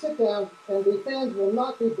 I can sit down and the fans will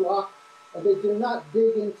not be blocked. They do not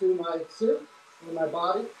dig into my suit or my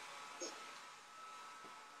body.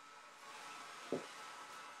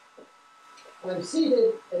 I'm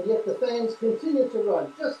seated, and yet the fans continue to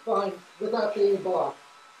run just fine without being blocked.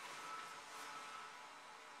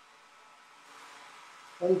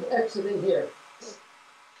 And exiting here.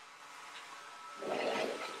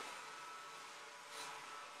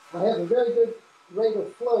 I have a very good rate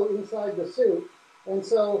of flow inside the suit, and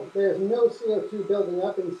so there's no CO2 building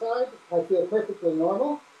up inside. I feel perfectly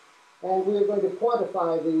normal, and we're going to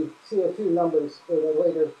quantify the CO2 numbers in a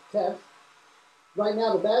later test. Right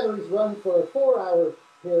now, the batteries run for a 4-hour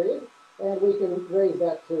period, and we can raise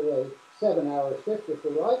that to a 7-hour shift if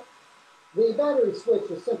we like. The battery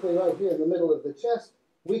switch is simply right here in the middle of the chest.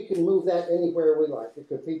 We can move that anywhere we like. It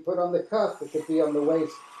could be put on the cuff, it could be on the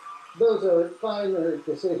waist. Those are finer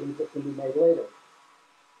decisions that can be made later.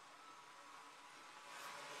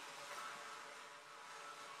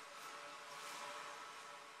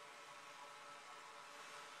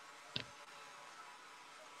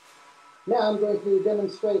 Now I'm going to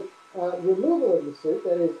demonstrate removal of the suit,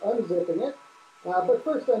 that is unzipping it. But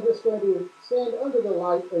first I'm just going to stand under the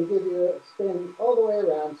light and give you a spin all the way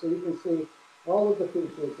around so you can see all of the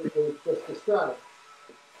features that we've just described.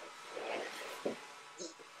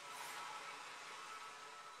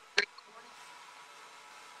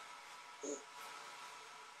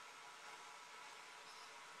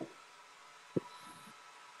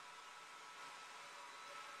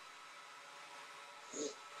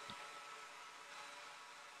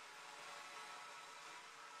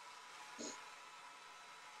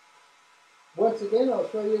 Once again, I'll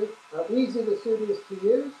show you how easy the suit is to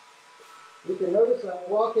use. You can notice I'm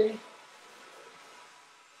walking.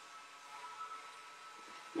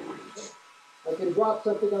 I can drop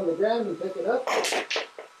something on the ground and pick it up.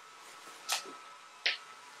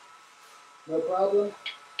 No problem.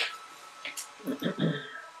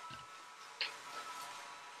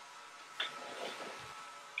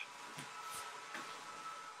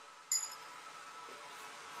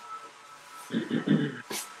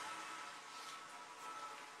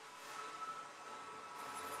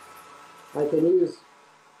 I can use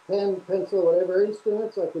pen, pencil, whatever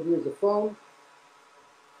instruments. I could use a phone.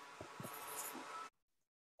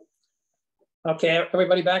 Okay,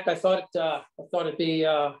 everybody back. I thought it'd be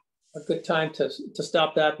a good time to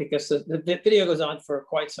stop that because the video goes on for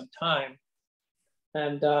quite some time,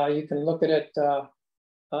 and you can look at it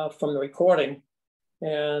from the recording.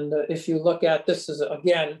 And if you look at this, is a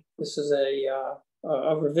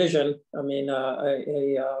revision. I mean,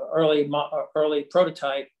 early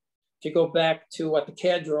prototype. If you go back to what the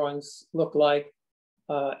CAD drawings look like,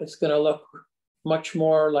 it's going to look much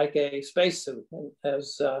more like a spacesuit,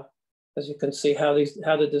 as you can see how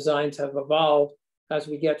the designs have evolved as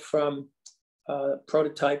we get from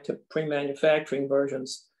prototype to pre-manufacturing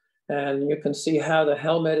versions. And you can see how the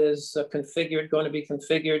helmet is going to be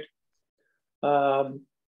configured, and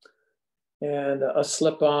a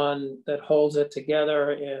slip-on that holds it together,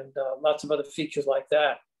 and lots of other features like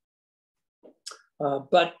that.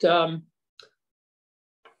 But I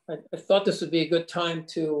thought this would be a good time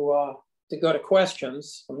to go to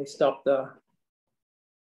questions. Let me stop the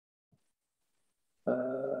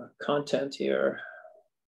content here.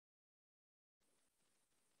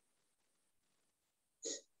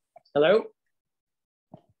 Hello?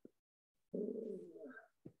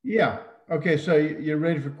 Yeah. Okay. So you're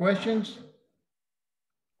ready for questions?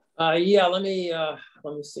 Yeah, let me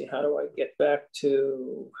see. How do I get back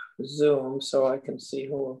to Zoom so I can see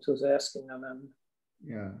who's asking them? And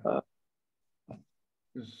Yeah.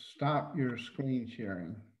 Just stop your screen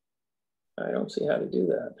sharing. I don't see how to do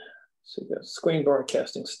that. So the screen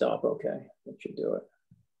broadcasting stop. Okay, that should do it.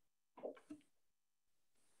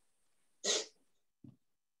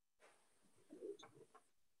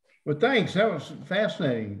 Well, thanks. That was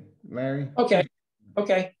fascinating, Larry. Okay.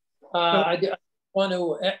 Okay. I do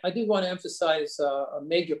want to emphasize a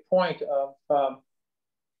major point of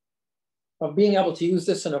being able to use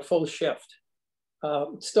this in a full shift,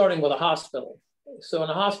 starting with a hospital. So in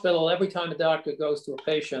a hospital, every time a doctor goes to a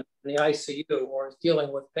patient in the ICU or is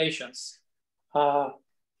dealing with patients,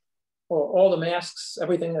 all the masks,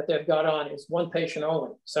 everything that they've got on is one patient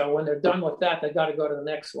only. So when they're done with that, they've got to go to the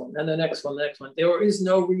next one, and the next one, the next one. There is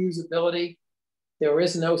no reusability. There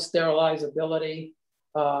is no sterilizability.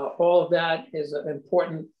 All of that is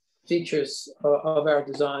important features of our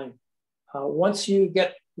design. Once you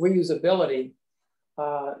get reusability,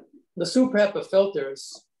 the super HEPA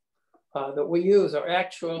filters that we use are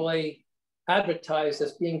actually advertised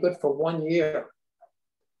as being good for 1 year,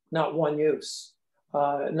 not one use.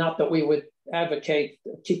 Not that we would advocate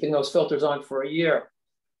keeping those filters on for a year,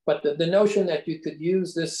 but the notion that you could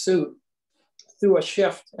use this suit through a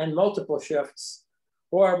shift and multiple shifts,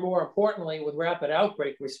 or more importantly, with rapid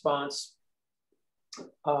outbreak response,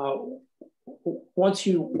 once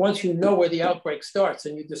you know where the outbreak starts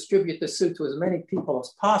and you distribute the suit to as many people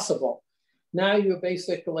as possible, now you're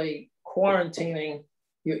basically quarantining,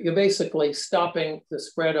 you're basically stopping the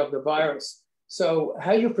spread of the virus. So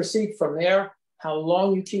how you proceed from there, how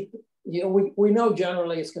long you keep, we know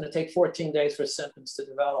generally it's going to take 14 days for symptoms to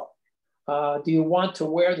develop. Do you want to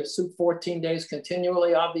wear the suit 14 days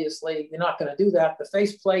continually? Obviously, you're not going to do that. The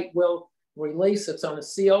faceplate will release. It's on a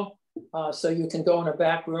seal. So you can go in a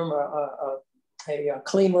back room, a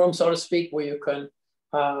clean room, so to speak, where you can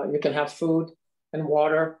have food and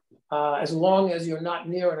water. As long as you're not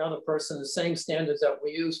near another person, the same standards that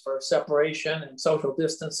we use for separation and social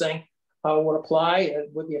distancing would apply. It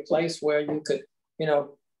would be a place where you could,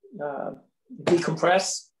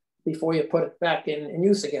 decompress before you put it back in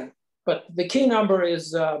use again. But the key number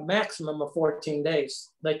is maximum of 14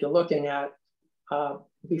 days that you're looking at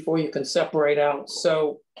before you can separate out.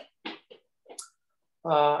 So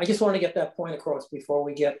I just want to get that point across before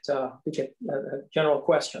we get general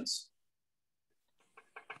questions.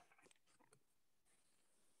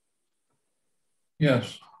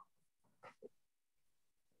 Yes.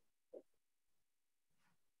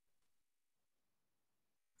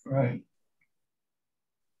 Right.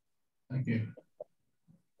 Thank you.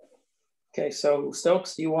 Okay, so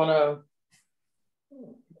Stokes, do you want to,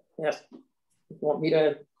 yes, you want me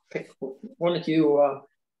to pick, one of you?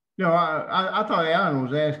 No, I thought Alan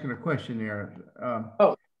was asking a question there.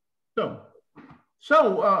 Oh.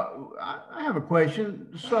 So I have a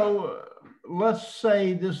question. So let's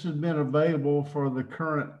say this has been available for the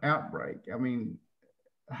current outbreak. I mean,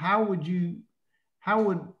 how would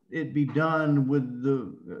it be done with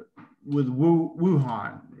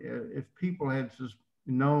Wuhan if people had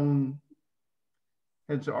known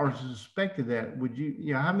or suspected that? Would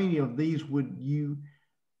you how many of these would you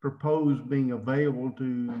propose being available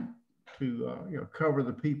to cover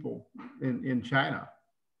the people in China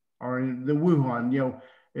or in the Wuhan?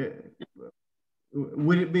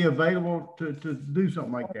 Would it be available to do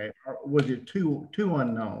something like that, or was it too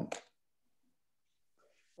unknown?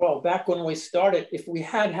 Well, back when we started, if we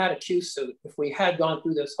had a Q suit, if we had gone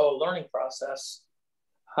through this whole learning process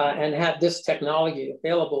and had this technology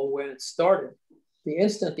available when it started, the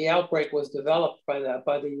instant the outbreak was developed by the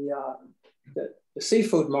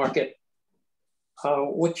seafood market,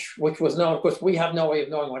 which was known. Of course, we have no way of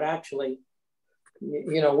knowing what actually,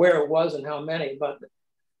 where it was and how many, but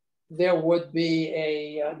there would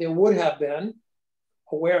have been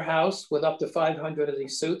a warehouse with up to 500 of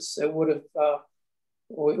these suits. It would have,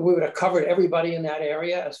 we would have covered everybody in that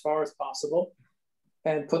area as far as possible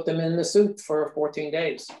and put them in the suit for 14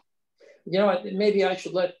 days. Maybe I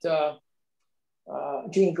should let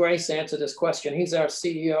Gene Grace answer this question. He's our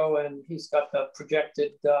CEO and he's got the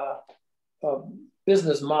projected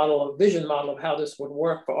business model, vision model of how this would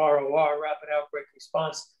work for ROR, rapid outbreak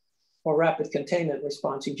response, or rapid containment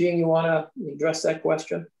response. Eugene, you want to address that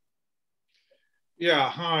question? Yeah,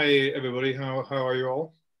 hi everybody. How are you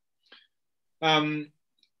all?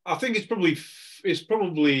 I think it's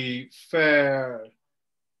probably fair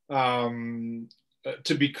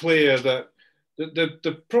to be clear that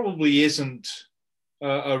there probably isn't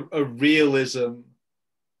a realism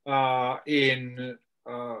in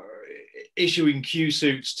issuing Q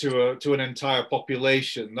suits to an entire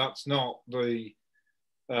population. That's not the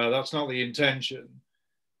intention.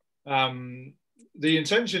 The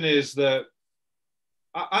intention is that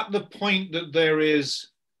at the point that there is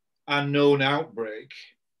a known outbreak,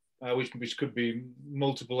 which could be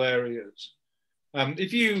multiple areas.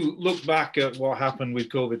 If you look back at what happened with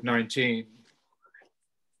COVID-19,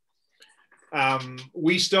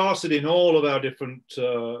 we started in all of our different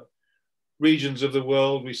regions of the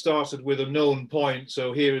world. We started with a known point.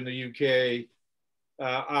 So here in the UK,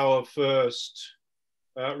 our first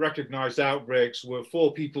recognized outbreaks were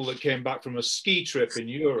 4 people that came back from a ski trip in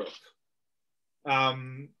Europe.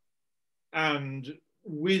 And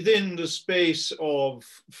within the space of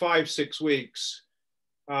 5-6 weeks,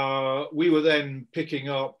 we were then picking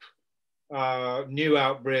up new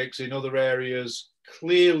outbreaks in other areas.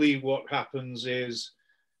 Clearly what happens is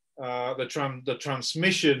the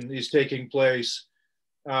transmission is taking place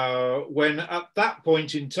when at that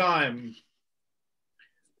point in time,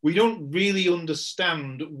 we don't really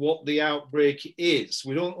understand what the outbreak is.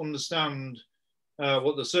 We don't understand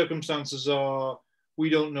what the circumstances are. We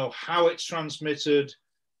don't know how it's transmitted.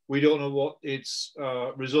 We don't know what its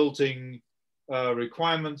resulting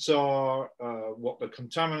requirements are, what the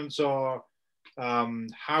contaminants are,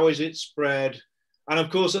 how is it spread. And of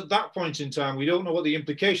course, at that point in time, we don't know what the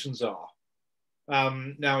implications are.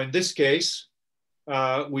 Now, in this case,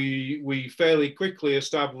 we fairly quickly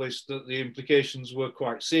established that the implications were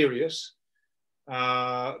quite serious,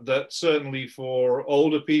 that certainly for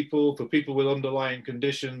older people, for people with underlying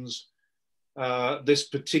conditions, this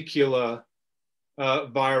particular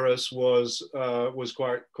virus was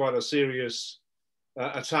quite a serious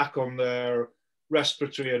attack on their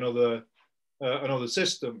respiratory and other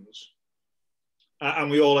systems.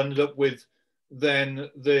 And we all ended up with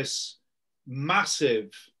then this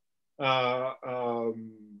massive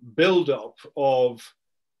buildup of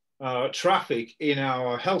traffic in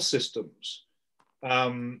our health systems.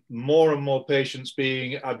 More and more patients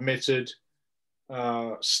being admitted.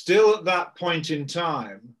 Still at that point in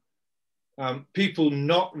time, people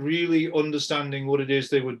not really understanding what it is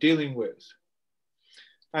they were dealing with.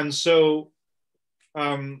 And so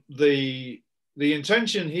the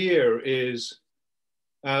intention here is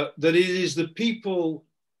that it is the people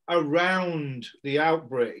around the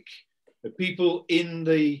outbreak, the people in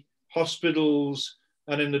the hospitals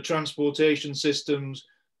and in the transportation systems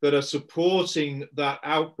that are supporting that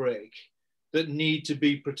outbreak that need to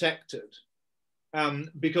be protected.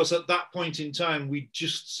 Because at that point in time, we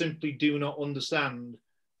just simply do not understand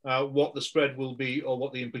what the spread will be or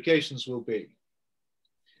what the implications will be.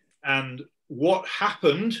 And what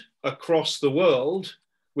happened across the world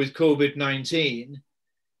with COVID-19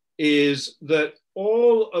 is that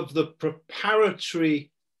all of the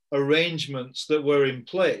preparatory arrangements that were in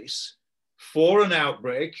place for an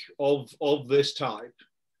outbreak of this type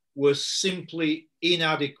were simply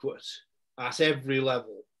inadequate at every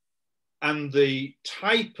level. And the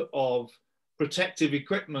type of protective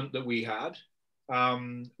equipment that we had,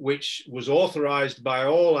 which was authorized by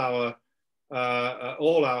all our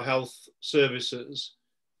health services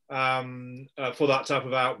for that type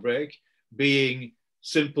of outbreak, being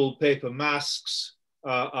simple paper masks,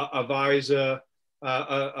 a visor,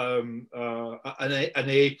 an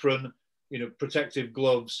apron, protective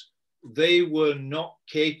gloves, they were not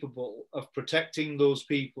capable of protecting those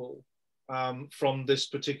people from this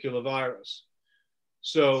particular virus.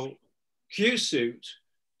 So Q-Suit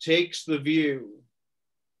takes the view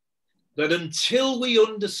that until we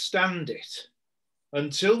understand it,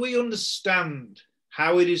 until we understand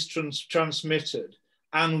how it is transmitted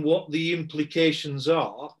and what the implications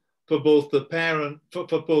are for both the for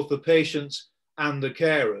both the patients and the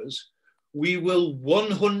carers, we will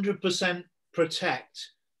 100%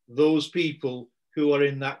 protect those people who are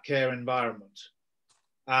in that care environment.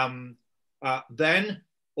 Then,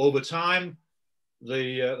 over time,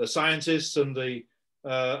 the scientists and the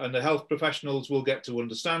health professionals will get to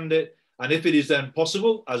understand it. And if it is then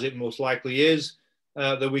possible, as it most likely is,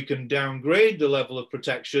 that we can downgrade the level of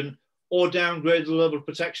protection or downgrade the level of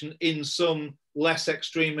protection in some less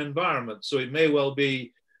extreme environment. So it may well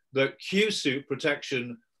be that Q-Suit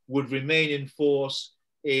protection would remain in force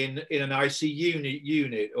in an ICU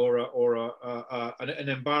unit or an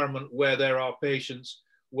environment where there are patients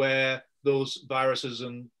where those viruses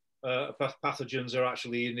and pathogens are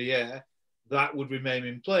actually in the air. That would remain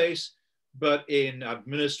in place. But in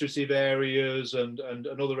administrative areas and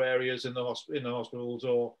other areas in the hospitals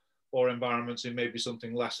or environments, it may be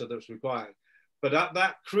something lesser that's required. But at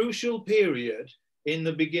that crucial period in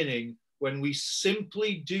the beginning, when we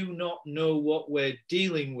simply do not know what we're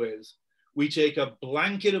dealing with, we take a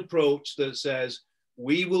blanket approach that says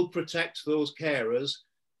we will protect those carers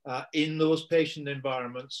in those patient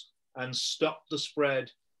environments and stop the spread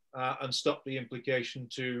and stop the implication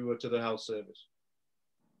to the health service.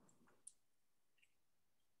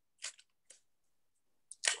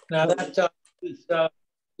 Now that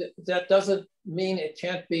doesn't mean it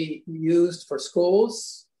can't be used for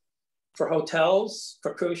schools, for hotels,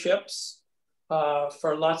 for cruise ships,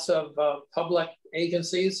 for lots of public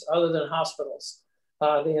agencies other than hospitals.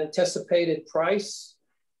 The anticipated price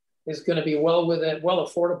is going to be well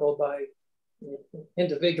affordable by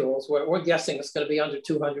individuals. We're guessing it's going to be under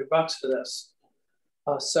 $200 for this.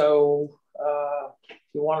 So if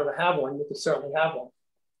you wanted to have one, you could certainly have one.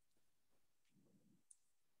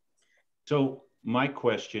 So my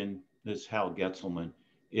question, this is Hal Getzelman,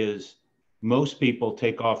 is most people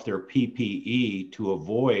take off their PPE to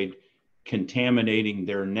avoid contaminating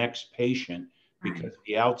their next patient because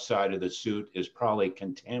the outside of the suit is probably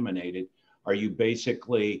contaminated. Are you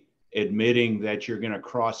basically admitting that you're going to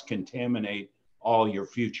cross-contaminate all your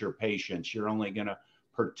future patients? You're only going to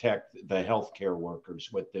protect the healthcare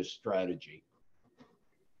workers with this strategy?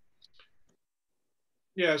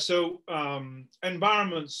 Yeah, so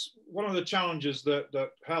environments, one of the challenges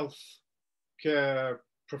that health care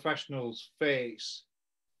professionals face,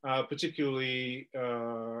 particularly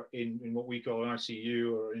in what we call an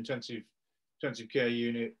ICU or intensive care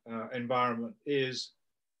unit environment, is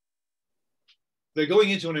they're going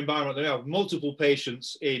into an environment, they have multiple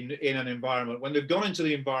patients in an environment. When they've gone into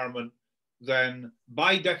the environment, then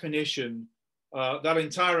by definition, that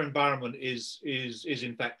entire environment is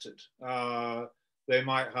infected. They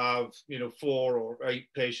might have 4 or 8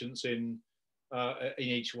 patients in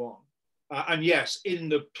each one. And yes, in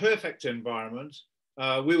the perfect environment,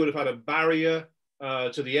 we would have had a barrier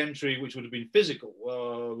to the entry, which would have been physical,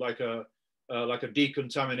 like a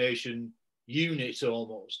decontamination unit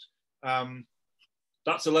almost.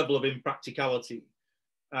 That's a level of impracticality.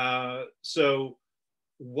 So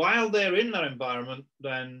while they're in that environment,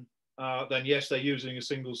 then yes, they're using a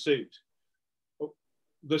single suit.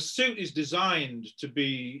 The suit is designed to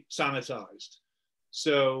be sanitized.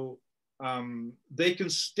 So they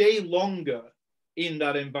can stay longer in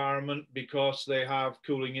that environment because they have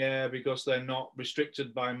cooling air, because they're not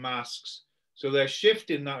restricted by masks. So their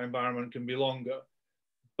shift in that environment can be longer.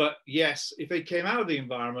 But yes, if they came out of the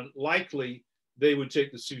environment, likely they would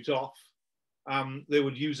take the suit off. They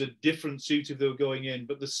would use a different suit if they were going in,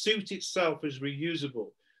 but the suit itself is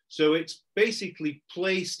reusable. So it's basically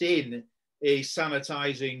placed in a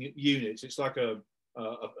sanitizing unit. It's like a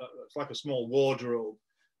small wardrobe.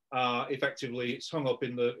 Effectively, it's hung up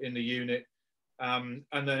in the unit, and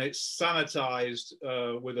then it's sanitized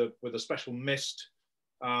with a special mist.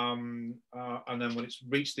 And then when it's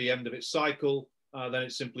reached the end of its cycle, then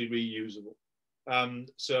it's simply reusable.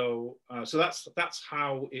 So that's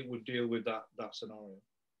how it would deal with that scenario.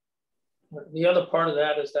 The other part of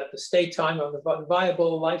that is that the stay time of the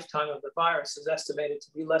viable lifetime of the virus is estimated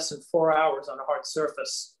to be less than 4 hours on a hard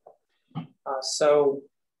surface.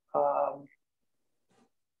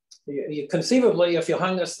 You conceivably, if you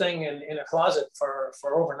hung this thing in a closet for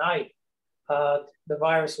overnight, the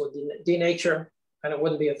virus would denature and it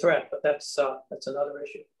wouldn't be a threat. But that's another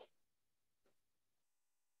issue.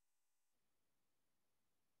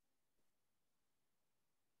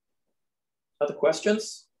 Other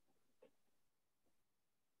questions?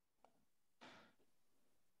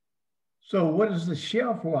 So what is the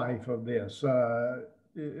shelf life of this?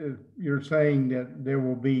 You're saying that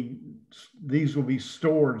these will be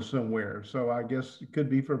stored somewhere. So I guess it could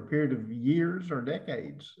be for a period of years or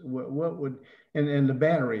decades. What would, and the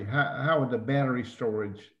battery, how would the battery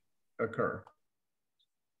storage occur?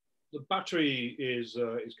 The battery is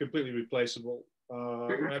completely replaceable.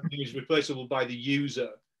 Everything is replaceable by the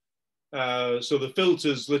user. So the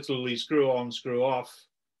filters literally screw on, screw off.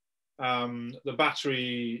 The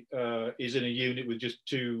battery is in a unit with just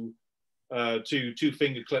two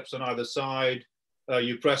finger clips on either side.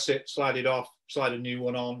 You press it, slide it off, slide a new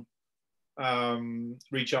one on.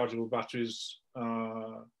 Rechargeable batteries.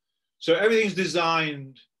 So everything's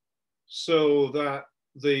designed so that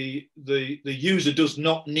the user does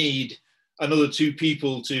not need another 2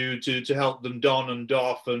 people to help them don and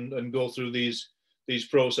doff and go through these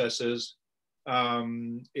processes.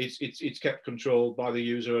 It's kept controlled by the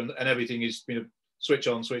user, and everything is switch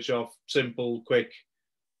on, switch off, simple, quick,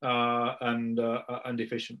 and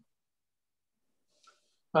efficient.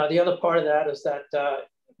 The other part of that is that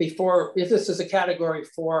if this is a category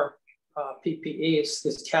 4 PPE,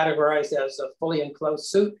 it's categorized as a fully enclosed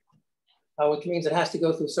suit, which means it has to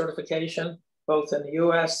go through certification, both in the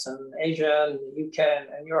US and Asia and the UK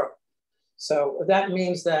and Europe. So that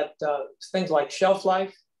means that things like shelf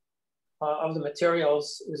life of the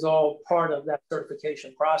materials is all part of that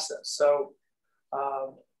certification process. So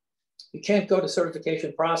you can't go to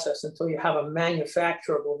certification process until you have a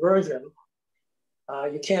manufacturable version.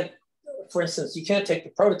 You can't, for instance, you can't take the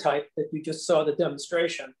prototype that you just saw the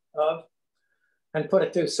demonstration of and put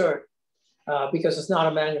it through cert because it's not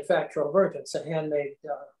a manufacturable version, it's a handmade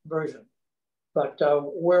version. But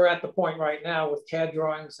we're at the point right now with CAD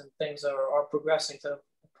drawings and things are progressing to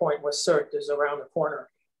the point where cert is around the corner.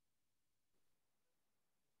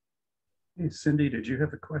 Hey, Cindy, did you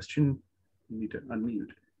have a question? You need to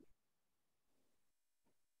unmute.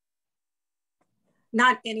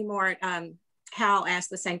 Not anymore. Hal asked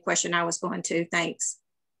the same question I was going to. Thanks.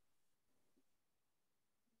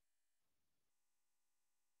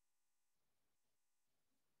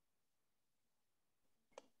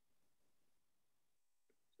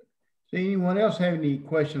 Does anyone else have any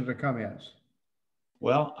questions or comments?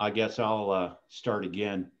 Well, I guess I'll start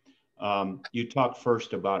again. You talked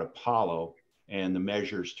first about Apollo and the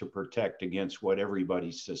measures to protect against what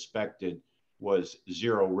everybody suspected was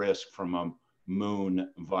zero risk from a moon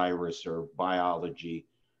virus or biology.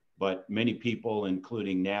 But many people,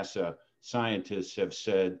 including NASA scientists, have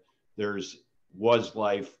said was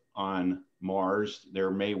life on Mars.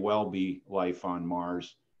 There may well be life on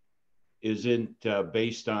Mars. Isn't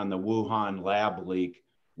based on the Wuhan lab leak,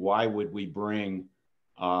 why would we bring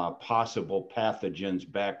possible pathogens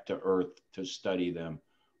back to Earth to study them?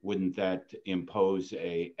 Wouldn't that impose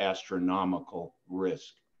an astronomical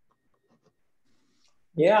risk?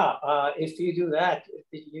 Yeah, if you do that,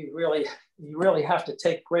 you really have to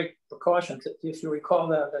take great precautions. If you recall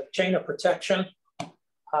the chain of protection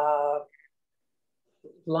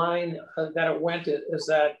line that it went is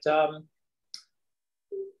that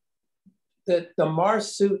the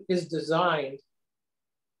Mars suit is designed.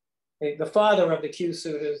 The father of the Q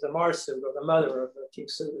suit is the Mars suit, or the mother of the Q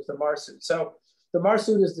suit is the Mars suit. So the Mars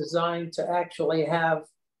suit is designed to actually have.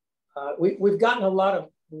 We've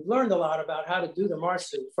learned a lot about how to do the Mars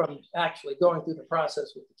suit from actually going through the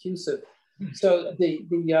process with the Q suit. So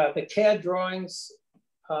the CAD drawings,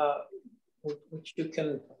 which you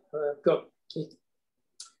can go.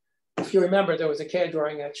 If you remember, there was a CAD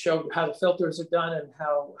drawing that showed how the filters are done and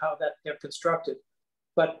how that they're constructed.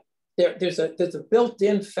 But there's a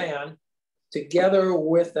built-in fan together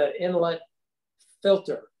with an inlet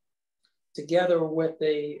filter, together with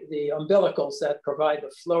the umbilicals that provide the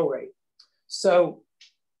flow rate. So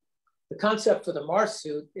the concept for the Mars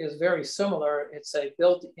suit is very similar. It's a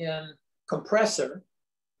built-in compressor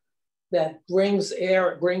that brings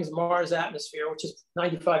Mars atmosphere, which is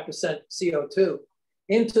 95% CO2,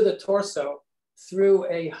 into the torso through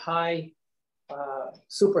a high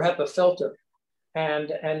super HEPA filter. And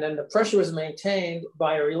then the pressure is maintained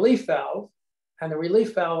by a relief valve, and the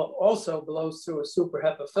relief valve also blows through a super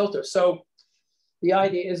HEPA filter. So the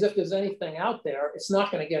idea is if there's anything out there, it's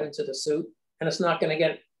not going to get into the suit, and it's not going to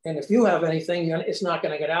get, and if you have anything, it's not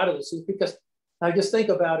going to get out of the suit. Because now just think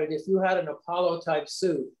about it, if you had an Apollo type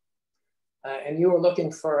suit and you were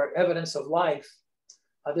looking for evidence of life,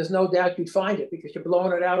 there's no doubt you'd find it because you're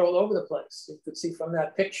blowing it out all over the place. You could see from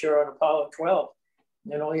that picture on Apollo 12,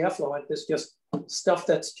 and all the effluent is just stuff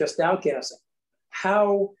that's just outgassing.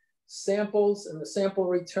 How samples and the sample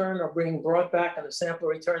return are being brought back on the sample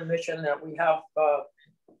return mission that we have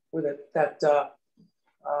with it, that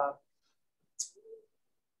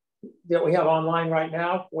we have online right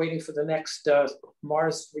now, waiting for the next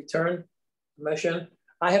Mars return mission.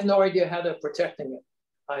 I have no idea how they're protecting it.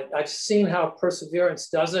 I've seen how Perseverance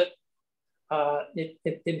does it.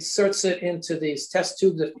 It inserts it into these test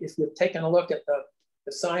tubes. If you've taken a look at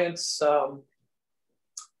the science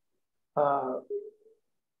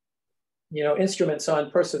instruments on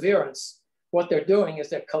Perseverance, what they're doing is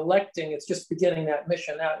they're collecting, it's just beginning that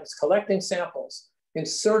mission out, it's collecting samples,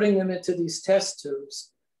 inserting them into these test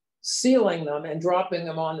tubes, sealing them and dropping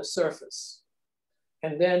them on the surface.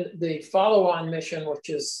 And then the follow-on mission, which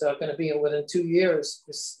is going to be within 2 years,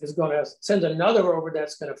 is going to send another rover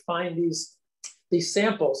that's going to find these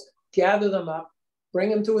samples, gather them up, bring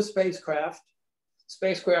them to a spacecraft.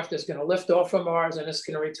 Spacecraft is going to lift off from Mars and it's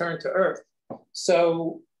going to return to Earth.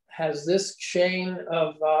 So has this chain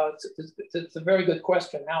of, it's a very good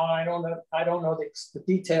question. Now, I don't know the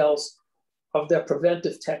details of their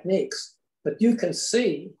preventive techniques, but you can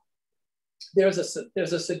see there's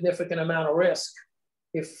a significant amount of risk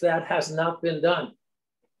if that has not been done.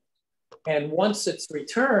 And once it's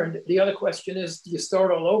returned, the other question is, do you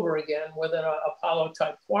start all over again with an Apollo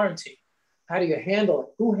type quarantine? How do you handle it?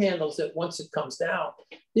 Who handles it once it comes down?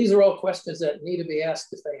 These are all questions that need to be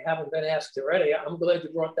asked if they haven't been asked already. I'm glad you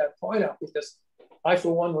brought that point up, because I,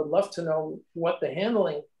 for one, would love to know what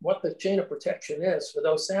the chain of protection is for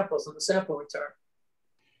those samples and the sample return.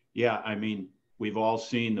 Yeah, I mean, we've all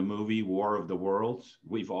seen the movie War of the Worlds.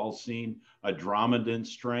 We've all seen a Dromaden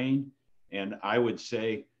strain. And I would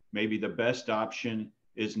say maybe the best option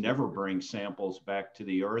is never bring samples back to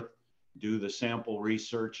the Earth. Do the sample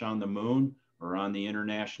research on the moon or on the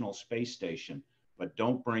International Space Station, but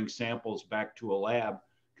don't bring samples back to a lab,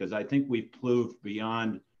 because I think we've proved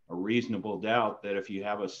beyond a reasonable doubt that if you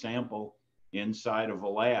have a sample inside of a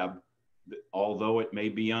lab, although it may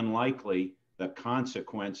be unlikely, the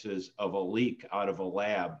consequences of a leak out of a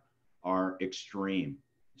lab are extreme.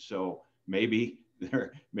 So maybe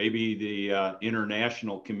the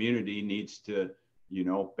international community needs to,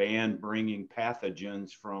 ban bringing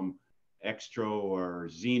pathogens from extra or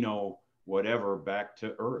xeno whatever back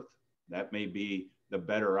to Earth. That may be the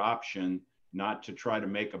better option, not to try to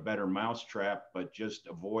make a better mousetrap, but just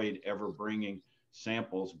avoid ever bringing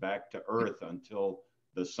samples back to Earth until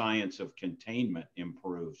the science of containment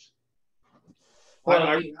improves.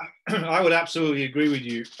 Well, I would absolutely agree with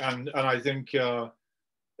you, and I think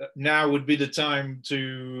now would be the time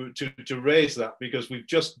to raise that, because we've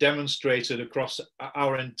just demonstrated across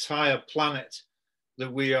our entire planet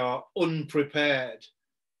that we are unprepared,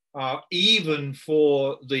 even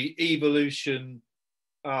for the evolution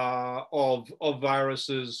of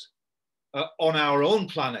viruses on our own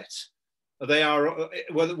planet. They are,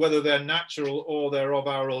 whether they're natural or they're of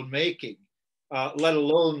our own making, let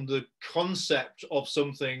alone the concept of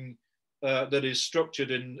something that is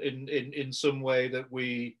structured in some way that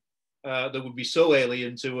that would be so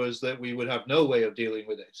alien to us that we would have no way of dealing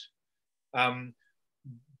with it.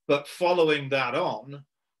 But following that on,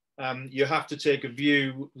 you have to take a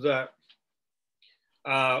view that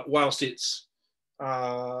whilst it's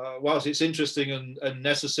interesting and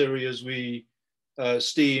necessary as we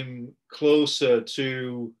steam closer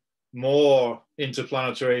to more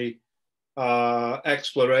interplanetary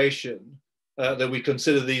exploration, that we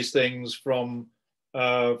consider these things from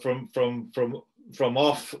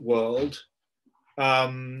off-world.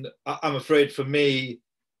 I'm afraid for me,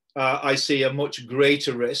 I see a much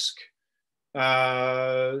greater risk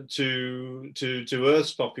to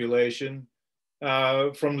Earth's population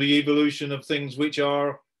from the evolution of things which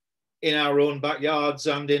are in our own backyards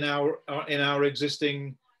and in our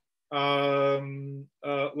existing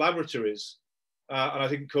laboratories. And I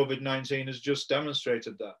think COVID-19 has just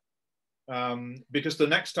demonstrated that. Because the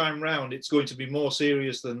next time round, it's going to be more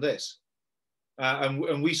serious than this.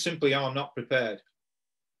 And we simply are not prepared.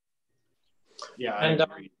 Yeah, I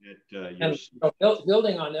agree that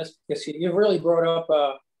building on this, because you really brought up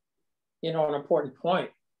an important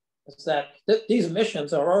point, is that these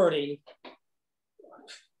missions are already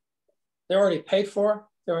paid for.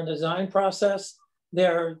 They're in the design process.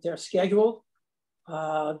 They're scheduled.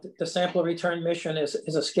 The sample return mission is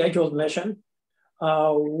a scheduled mission.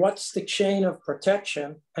 What's the chain of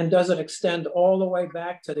protection, and does it extend all the way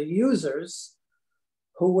back to the users,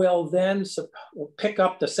 who will then pick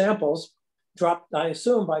up the samples, dropped, I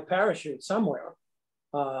assume, by parachute somewhere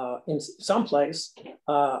in some place,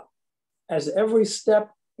 as every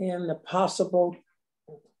step in the possible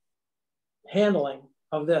handling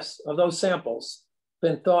of those samples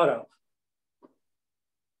been thought of?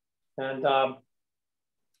 And I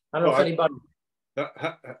don't know if anybody.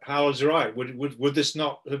 Howard's right. Would this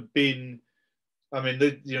not have been? I mean,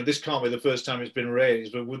 this can't be the first time it's been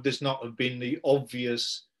raised, but would this not have been the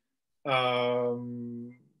obvious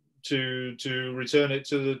to return it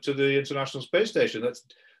to the International Space Station?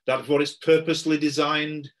 That's what it's purposely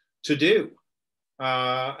designed to do,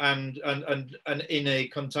 and in a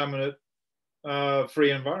contaminant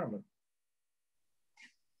free environment.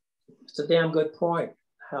 It's a damn good point.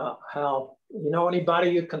 How anybody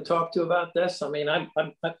you can talk to about this? I mean, I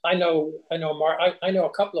know a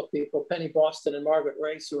couple of people, Penny Boston and Margaret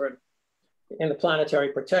Race, who are in the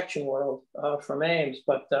planetary protection world from Ames,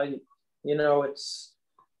 but it's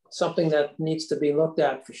something that needs to be looked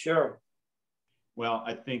at for sure. Well,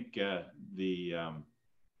 I think the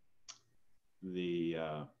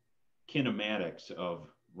kinematics of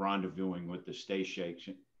rendezvousing with the space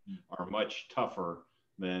station are much tougher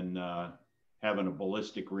than having a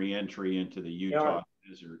ballistic reentry into the Utah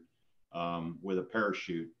desert with a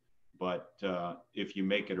parachute. But if you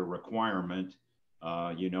make it a requirement,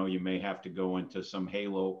 you may have to go into some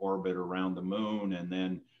halo orbit around the moon and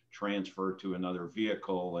then transfer to another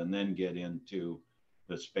vehicle and then get into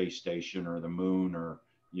the space station or the moon or,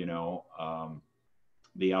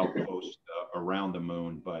 the outpost around the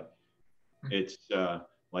moon. But it's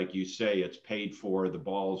like you say, it's paid for, the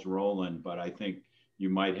ball's rolling, but I think you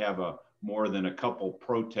might have more than a couple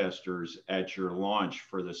protesters at your launch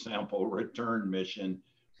for the sample return mission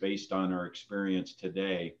based on our experience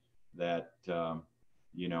today that,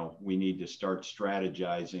 you know, we need to start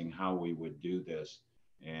strategizing how we would do this.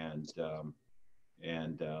 And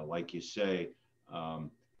like you say,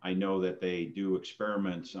 I know that they do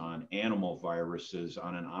experiments on animal viruses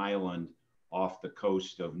on an island off the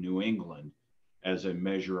coast of New England as a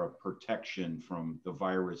measure of protection from the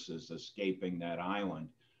viruses escaping that island.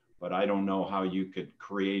 But I don't know how you could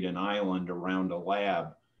create an island around a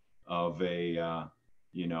lab of a,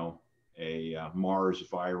 you know, a Mars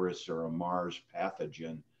virus or a Mars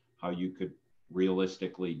pathogen, how you could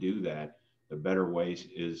realistically do that. The better way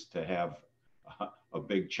is to have a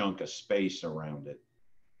big chunk of space around it.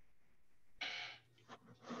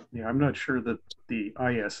 Yeah, I'm not sure that the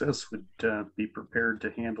ISS would be prepared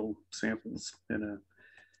to handle samples in a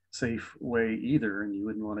safe way either, and you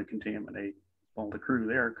wouldn't want to contaminate all the crew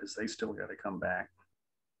there because they still got to come back.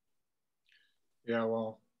 Yeah,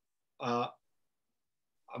 well,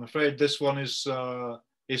 I'm afraid this one is for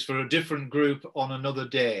a different group on another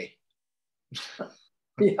day.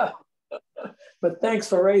 Yeah, but thanks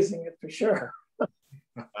for raising it for sure.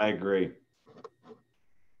 I agree.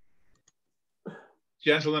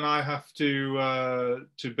 Gentlemen, I have to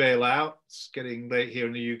bail out. It's getting late here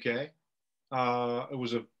in the UK. It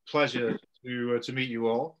was a pleasure to meet you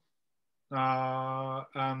all,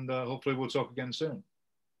 and hopefully we'll talk again soon.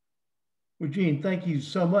 Well, Gene, thank you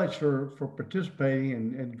so much for participating,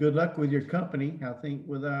 and good luck with your company. I think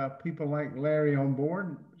with people like Larry on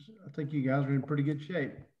board, I think you guys are in pretty good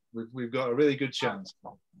shape. We've got a really good chance.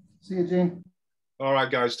 See you, Gene. All right,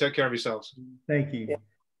 guys, take care of yourselves. Thank you. Yeah.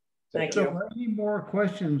 Thank so, you. any more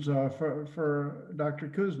questions for Dr.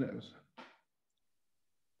 Kuznetz?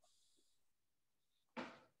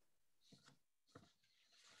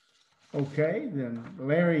 Okay, then,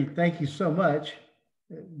 Larry, thank you so much.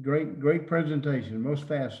 Great presentation, most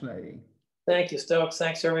fascinating. Thank you, Stokes.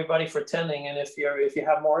 Thanks everybody for attending. And if you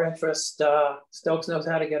have more interest, Stokes knows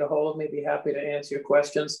how to get a hold of me. Be happy to answer your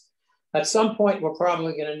questions. At some point, we're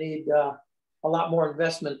probably going to need a lot more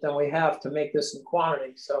investment than we have to make this in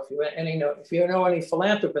quantity. So if you know any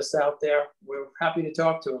philanthropists out there, we're happy to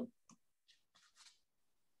talk to them.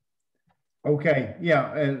 Okay,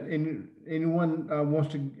 yeah, and anyone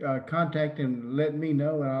wants to contact him, let me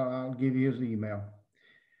know, and I'll give you his email.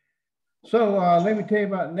 So let me tell you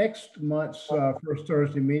about next month's First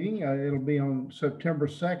Thursday meeting. It'll be on September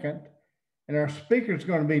 2nd. And our speaker is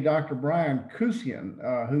going to be Dr. Brian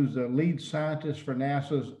Kuznetz, who's the lead scientist for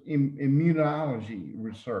NASA's immunology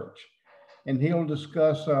research. And he'll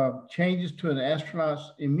discuss changes to an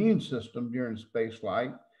astronaut's immune system during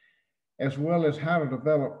spaceflight, as well as how to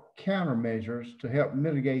develop countermeasures to help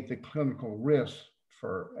mitigate the clinical risks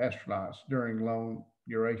for astronauts during long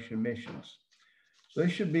duration missions. So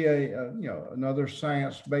this should be another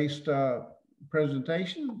science-based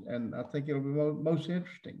presentation, and I think it'll be most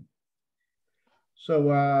interesting. So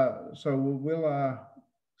we'll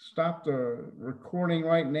stop the recording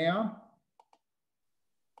right now.